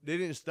 They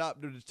didn't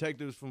stop the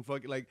detectives from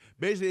fucking like.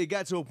 Basically, it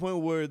got to a point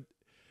where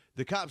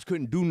the cops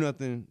couldn't do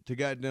nothing to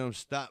goddamn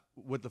stop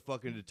what the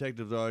fucking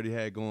detectives already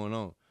had going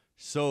on.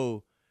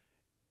 So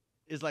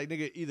it's like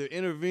nigga either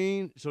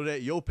intervene so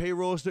that your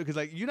payroll still because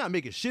like you're not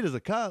making shit as a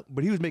cop,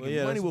 but he was making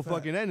yeah, money that's a with fact.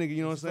 fucking that nigga.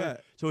 You know That's what I'm a saying?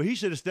 fact. So he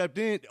should have stepped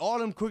in. All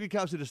them crooked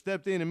cops should have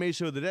stepped in and made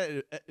sure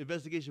that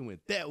investigation went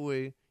that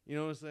way. You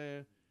know what I'm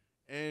saying?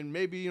 And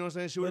maybe you know what I'm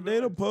saying. She But would've they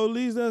been the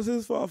police. That's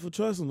his fault for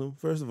trusting them.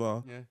 First of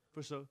all, yeah,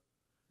 for sure.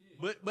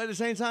 But at the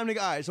same time, nigga,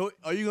 all right. So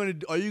are you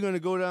gonna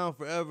go down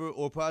forever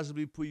or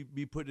possibly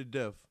be put to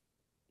death?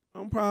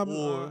 I'm probably.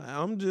 Or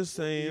I'm just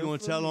saying. You gonna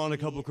for tell on a me,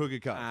 couple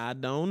crooked cops? I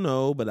don't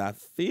know, but I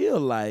feel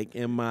like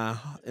in my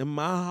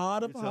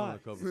heart of You telling a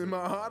hearts, couple In my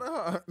crooked heart of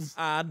hearts.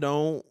 I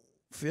don't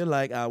feel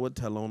like I would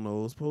tell on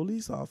those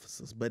police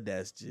officers. But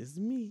that's just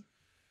me.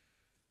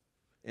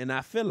 And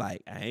I feel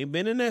like I ain't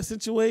been in that I'm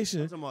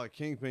situation. talking about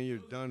Kingpin, you're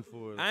done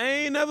for. I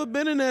ain't never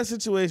been in that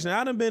situation.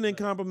 I done been in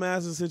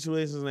compromising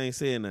situations and ain't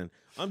saying nothing.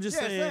 I'm just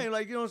saying. same,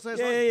 like you know what I'm saying.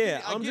 Yeah, So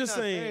yeah. I I'm get just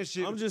not saying.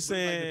 shit, I'm just but,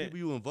 like, the saying. people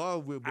you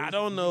involved with. I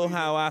don't know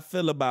how I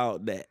feel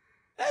about that.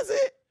 That's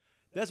it.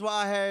 That's why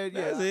I had.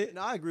 Yeah, That's it.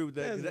 No, I agree with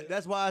that. 'cause That's it.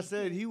 That's why I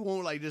said he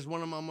won't like just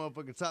one of my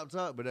motherfucking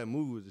top. But that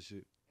movie was the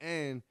shit,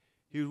 and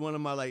he was one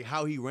of my like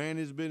how he ran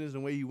his business and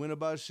the way he went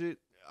about shit.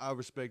 I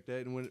respect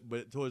that,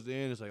 but towards the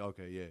end, it's like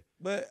okay, yeah.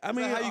 But I I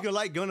mean, mean, how you can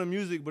like Gunna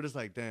music, but it's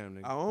like damn,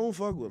 nigga. I don't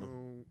fuck with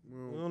him.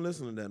 We don't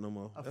listen to that no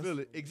more. I feel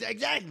it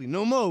exactly.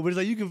 No more, but it's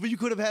like you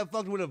could have had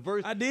fucked with a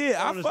verse. I did.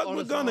 I on a- fucked on a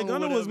with Gunna. song or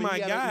Gunna was whatever. my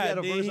He had guy. a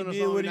Then verse he on a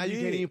did song, what now he you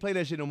can't did. even play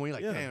that shit no more. You're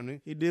like, Yeah. damn,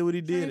 nigga. He did what he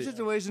Same did.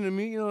 situation to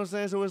me, you know what I'm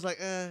saying? So it's like,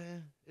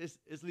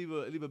 it's leave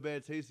a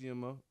bad taste in your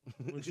mouth.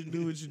 What you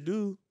do, what you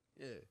do.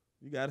 Yeah.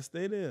 You gotta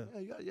stay there.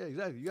 Yeah,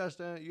 exactly. You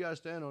gotta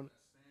stand on it.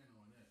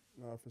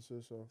 Nah, for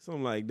sure. So,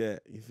 Something like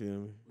that. You feel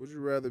me? would you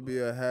rather be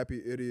a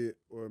happy idiot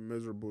or a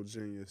miserable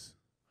genius?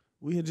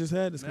 We had just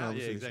had this Yeah,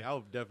 conversation. exactly. I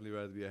would definitely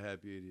rather be a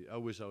happy idiot. I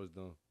wish I was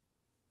dumb.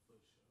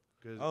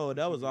 'Cause Oh,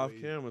 that was people off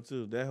easy. camera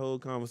too. That whole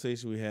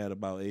conversation we had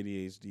about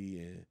ADHD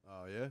and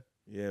Oh yeah.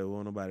 yeah,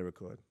 won't nobody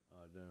record. Oh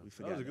damn. We That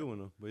forgot was a that. good one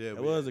though. But yeah,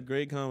 That was a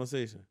great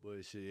conversation.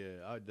 But shit,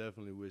 yeah, I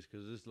definitely wish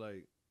because it's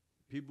like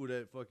people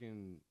that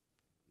fucking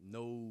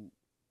know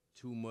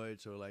too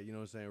much or like you know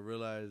what I'm saying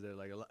realize that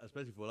like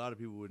especially for a lot of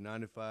people with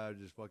 9 to 5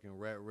 just fucking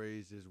rat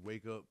race, just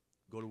wake up,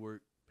 go to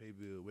work, pay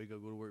bill, wake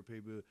up, go to work, pay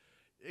bill.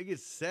 It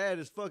gets sad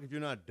as fuck if you're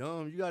not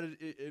dumb. You gotta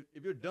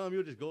if you're dumb,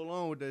 you'll just go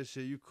along with that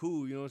shit. You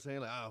cool, you know what I'm saying?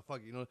 Like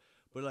fuck, you know.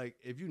 But like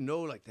if you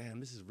know like damn,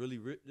 this is really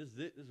this is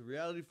it, this is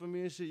reality for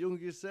me and shit, you're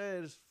gonna get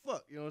sad as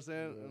fuck. You know what I'm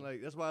saying? Yeah. And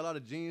like that's why a lot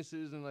of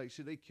geniuses and like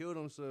shit they kill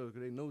themselves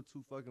because they know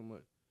too fucking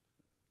much.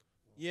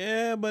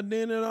 Yeah, but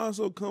then it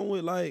also come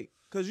with like,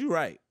 cause you're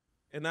right,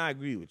 and I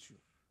agree with you.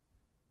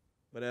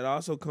 But it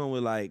also come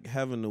with like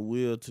having the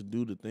will to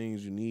do the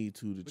things you need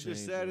to But change. you're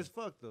sad your- as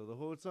fuck though the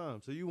whole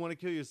time. So you want to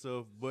kill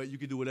yourself, but you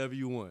can do whatever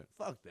you want.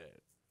 Fuck that.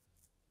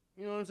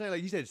 You know what I'm saying?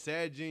 Like you said,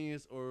 sad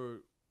genius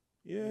or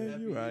Yeah,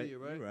 happy you're right. idiot,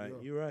 right? You're right.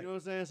 Yeah. You're right. you know what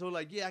I'm saying? So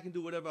like yeah, I can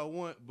do whatever I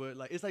want, but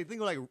like it's like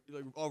think of like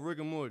Rick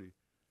and Morty.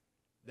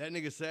 That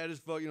nigga sad as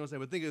fuck, you know what I'm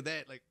saying? But think of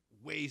that like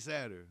way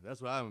sadder.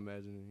 That's what I'm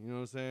imagining. You know what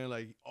I'm saying?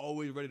 Like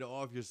always ready to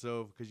off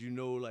yourself because you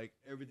know like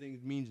everything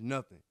means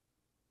nothing.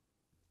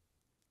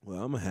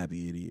 Well, I'm a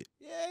happy idiot.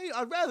 Yeah,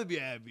 I'd rather be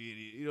a happy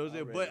idiot. You know what I'm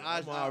saying? But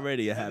I'm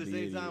already a at happy the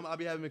same idiot. time, I'll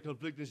be having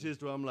conflicting shit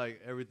where I'm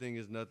like, everything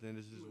is nothing.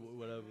 This is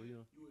whatever, you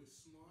know. You is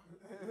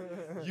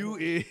smart. You.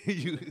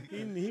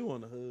 He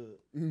want a hug.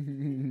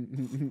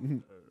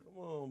 Come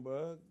on,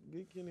 bro.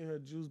 Get Kenny her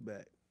juice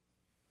back.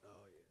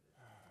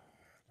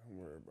 Don't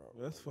worry about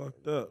it. That's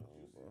fucked up.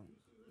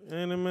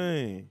 Ain't it,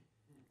 man?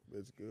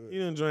 It's good. He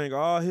done drank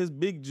all his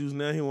big juice.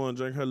 Now he want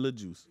to drink her little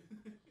juice.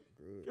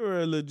 Good. Give her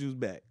her little juice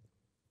back.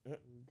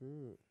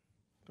 Good.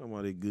 Talking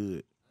about it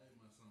good. I ate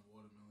my son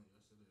watermelon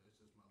yesterday. It's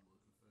just my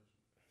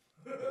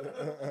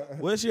little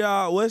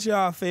confession. What's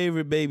y'all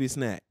favorite baby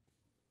snack?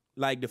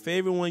 Like the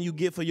favorite one you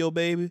get for your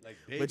baby,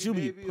 Like but you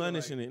be baby or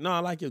punishing like- it. No, I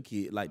like your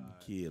kid, like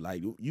the kid.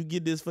 Like you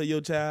get this for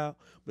your child,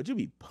 but you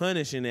be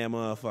punishing that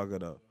motherfucker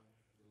though.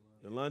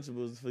 The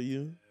Lunchables for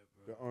you.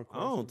 The I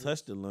don't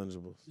touch the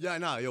Lunchables. Yeah,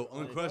 nah, yo,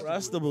 Uncrustables.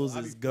 Uncrustables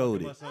I be is fucking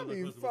goated. my son's I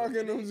be Uncrustables.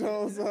 fucking them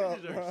Jones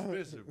up, These are bro.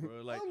 expensive,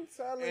 bro. Like, I'm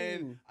telling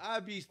and you. I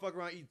be fucking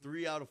around, eat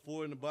 3 out of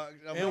 4 in the box.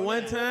 I'm And like,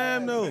 one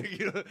time though,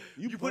 you know,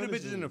 you put the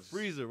punish bitches in the them.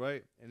 freezer,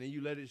 right? And then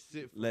you let it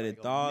sit. For let like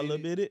it thaw a little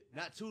minute. bit.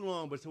 Not too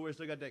long, but to where it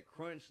still got that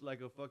crunch, like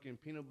a fucking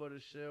peanut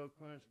butter shell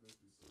crunch.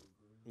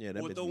 Yeah,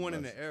 that Or bitch throw be one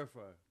in busted. the air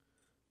fryer.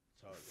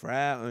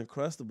 Fried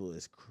Uncrustable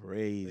is Like,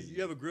 crazy.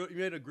 you ever grilled?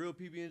 You had a grilled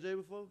PB&J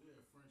before?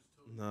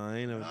 No, I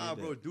ain't never Nah,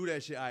 did bro, that. do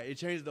that shit. All right, it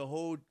changed the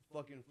whole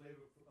fucking flavor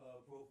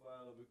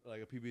profile of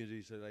like a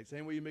PB&J. So like,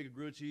 same way you make a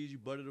grilled cheese, you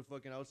butter the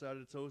fucking outside of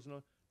the toast and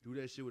all. Do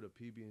that shit with a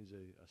PB&J.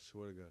 I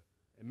swear to God.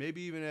 And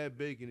maybe even add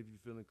bacon if you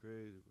feeling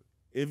crazy.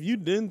 Bro. If you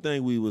didn't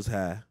think we was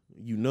high,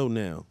 you know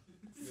now,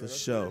 for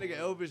sure. That nigga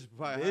Elvis is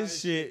probably This high as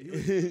shit- He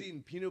was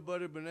eating peanut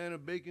butter, banana,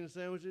 bacon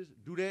sandwiches.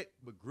 Do that,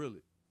 but grill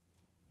it.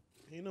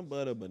 Peanut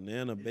butter,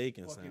 banana,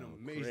 bacon Fucking sound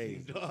amazing,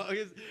 crazy. dog.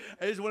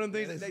 It's one of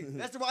them things.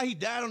 That's why he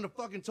died on the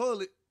fucking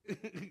toilet.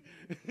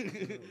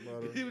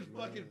 He was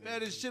fucking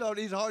fat as shit. Off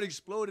his heart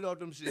exploded off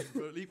them shit,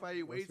 bro. He probably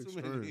ate way That's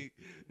too many.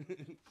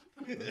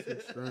 That's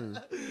extreme.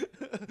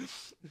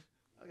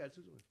 I got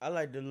two. I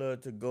like the little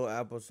to-go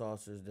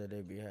applesauces that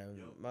they be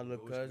having. My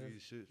little cousin.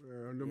 Yeah,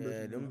 them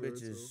Yeah, them be good,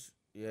 too. bitches.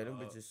 Yeah, them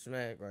bitches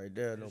smack right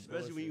there. No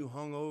Especially when bullshit. you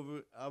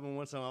hungover. I remember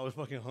one time I was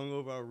fucking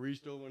hungover. I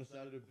reached over on the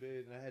side of the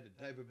bed and I had the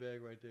diaper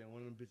bag right there. And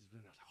one of them bitches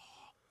been. I was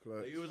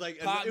like, Clutch. it was like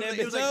Pop it was that like,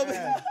 it was bitch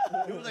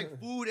like, it was like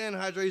food and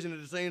hydration at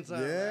the same time.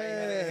 I ain't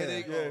had a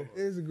headache. Yeah,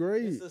 it's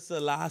great. It's a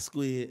salah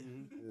squid.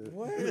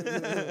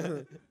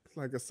 It's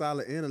like a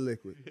solid and a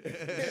liquid.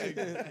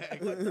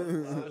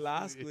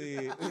 Salah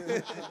squid. I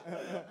ain't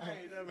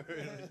never heard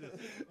of this.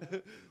 I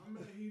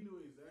mean, he knew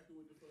exactly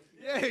what the fuck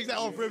he Yeah,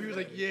 exactly. On Fred, he was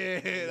like, yeah.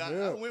 I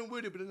Yeah. went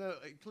with it, but then I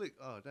clicked.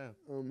 Oh, damn.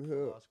 I'm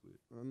here. Lost with it.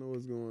 I know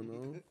what's going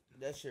on.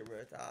 That shit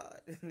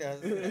retarded.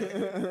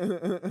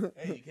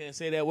 Hey, you can't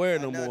say that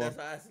word no I know, more. that's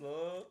why I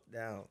slowed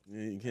down.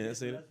 Yeah, you can't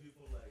say that. That's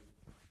people like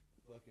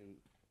fucking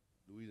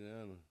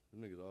Louisiana.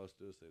 Them niggas all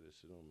still say that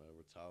shit don't matter.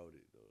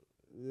 Retarded, though.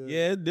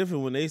 Yeah, it's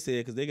different when they say it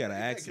because they got an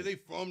Because accent. they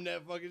from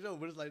that fucking show,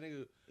 but it's like,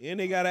 nigga, And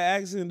they got an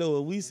accent though.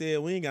 If we said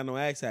we ain't got no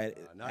accent.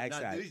 he's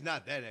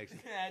not that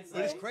accent.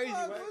 But it's crazy,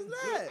 right? What's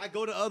that? I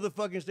go to other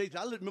fucking states.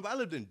 Remember, I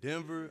lived in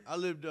Denver. I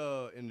lived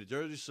in the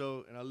Jersey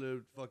show, and I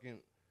lived fucking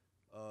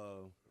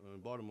in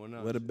Baltimore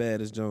now. Where the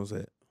baddest Jones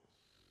at?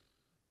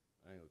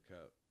 I ain't gonna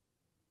cap.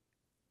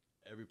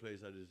 Every place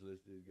I just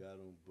listed got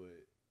them,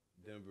 but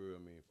Denver, I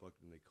mean, fuck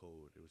them, they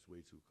cold. It was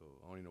way too cold.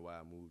 I don't even know why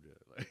I moved there.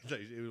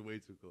 Like it was way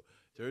too cold.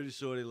 Jersey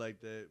Shore, they like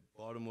that.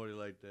 Baltimore, they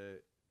like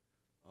that.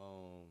 I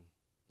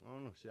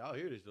don't know. Shit, out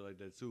here they still like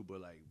that too,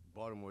 but like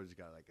Baltimore just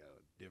got like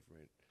a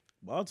different.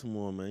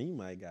 Baltimore, man, you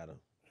might got a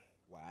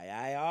why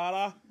I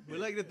oughta. But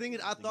like the thing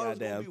is, I thought it was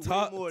gonna be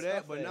goddamn way more of that,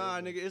 tough but ass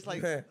nah, nigga, it's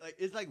like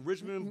it's like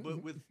Richmond,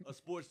 but with a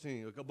sports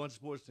team, like a bunch of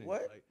sports teams.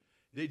 What? Like,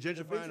 they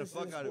gentrifying the bitches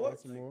fuck in out of it.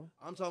 sports? Baltimore.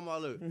 I'm talking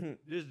about look,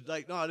 this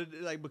like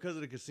like because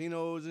of the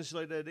casinos and shit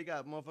like that, they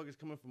got motherfuckers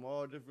coming from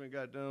all different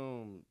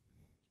goddamn,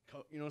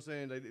 you know what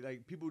I'm saying?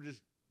 Like people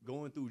just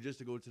going through just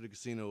to go to the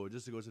casino or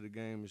just to go to the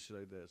game and shit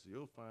like that. So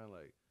you'll find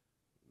like,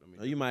 I mean,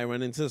 Oh, you might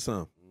run into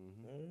some.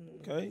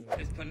 Okay.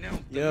 It's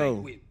pronounced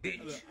Yo. Dlequint,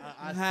 bitch. look,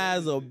 I'm high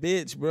as a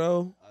bitch,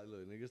 bro. I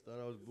look, niggas thought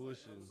I was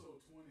bullshitting. so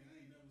 20. I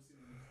ain't never seen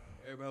him.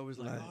 Everybody was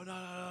like, Like- oh no.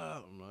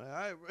 I'm like, all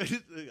right, bro.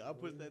 I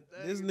put that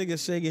thing. This nigga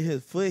shaking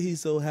his foot. He's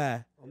so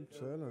high. I'm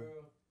chilling.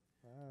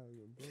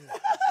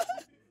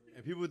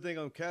 And people think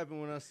I'm capping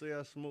when I say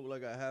I smoke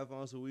like a half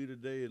ounce of weed a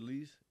day at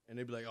least. And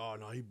they be like, oh,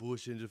 no, he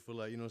bullshitting just for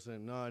like, you know what I'm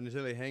saying? Nah, and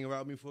until they hang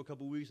around me for a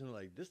couple weeks and they're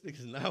like, this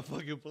nigga's not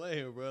fucking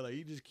playing, bro. Like,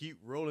 he just keep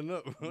rolling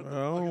up, bro. Bro,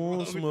 I don't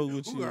want to smoke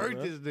with Who you, hurt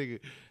bro. this nigga?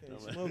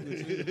 Can't smoke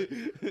with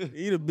you.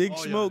 Eat a big Oh,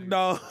 yeah, smoke nigga.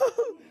 dog.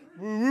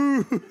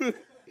 Woo woo.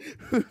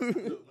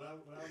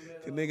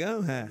 Nigga,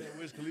 I'm high. At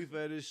Wiz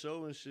Khalifa at his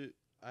show and shit,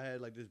 I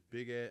had like this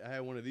big ass, I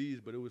had one of these,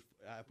 but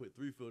I put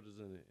 3 filters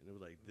in it, and it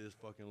was like this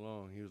fucking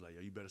long. He was like,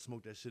 yo, you better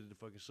smoke that shit at the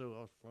fucking show.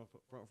 I was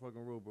front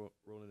fucking row, bro,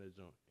 rolling that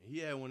joint. And he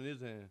had one in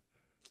his hand.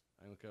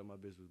 I ain't gonna care, my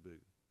bitch was bigger.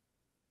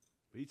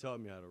 But he taught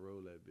me how to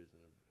roll that bitch in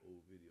an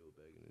old video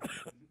back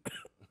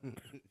in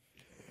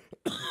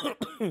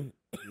the day.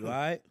 You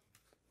alright?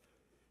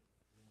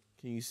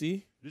 Can you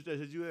see? This that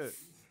shit you had?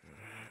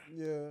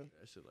 Yeah.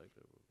 That shit like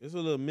that, bro. It's a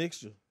little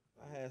mixture.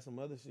 I had some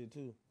other shit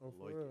too. Oh,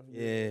 for Like real?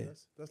 Yeah.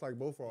 That's like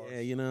both ours.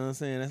 Yeah, you know what I'm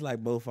saying? That's like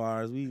both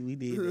ours. We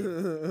did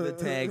that. The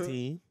tag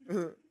team. Oh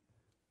man,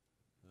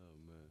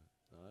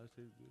 nah, that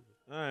tastes good.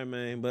 All right,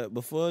 man. But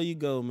before you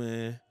go,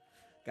 man,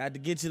 got to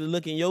get you to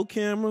look in your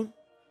camera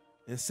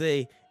and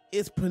say,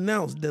 it's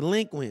pronounced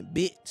delinquent,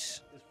 bitch.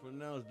 It's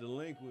pronounced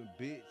delinquent,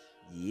 bitch.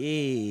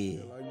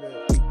 Yeah. Like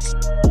that.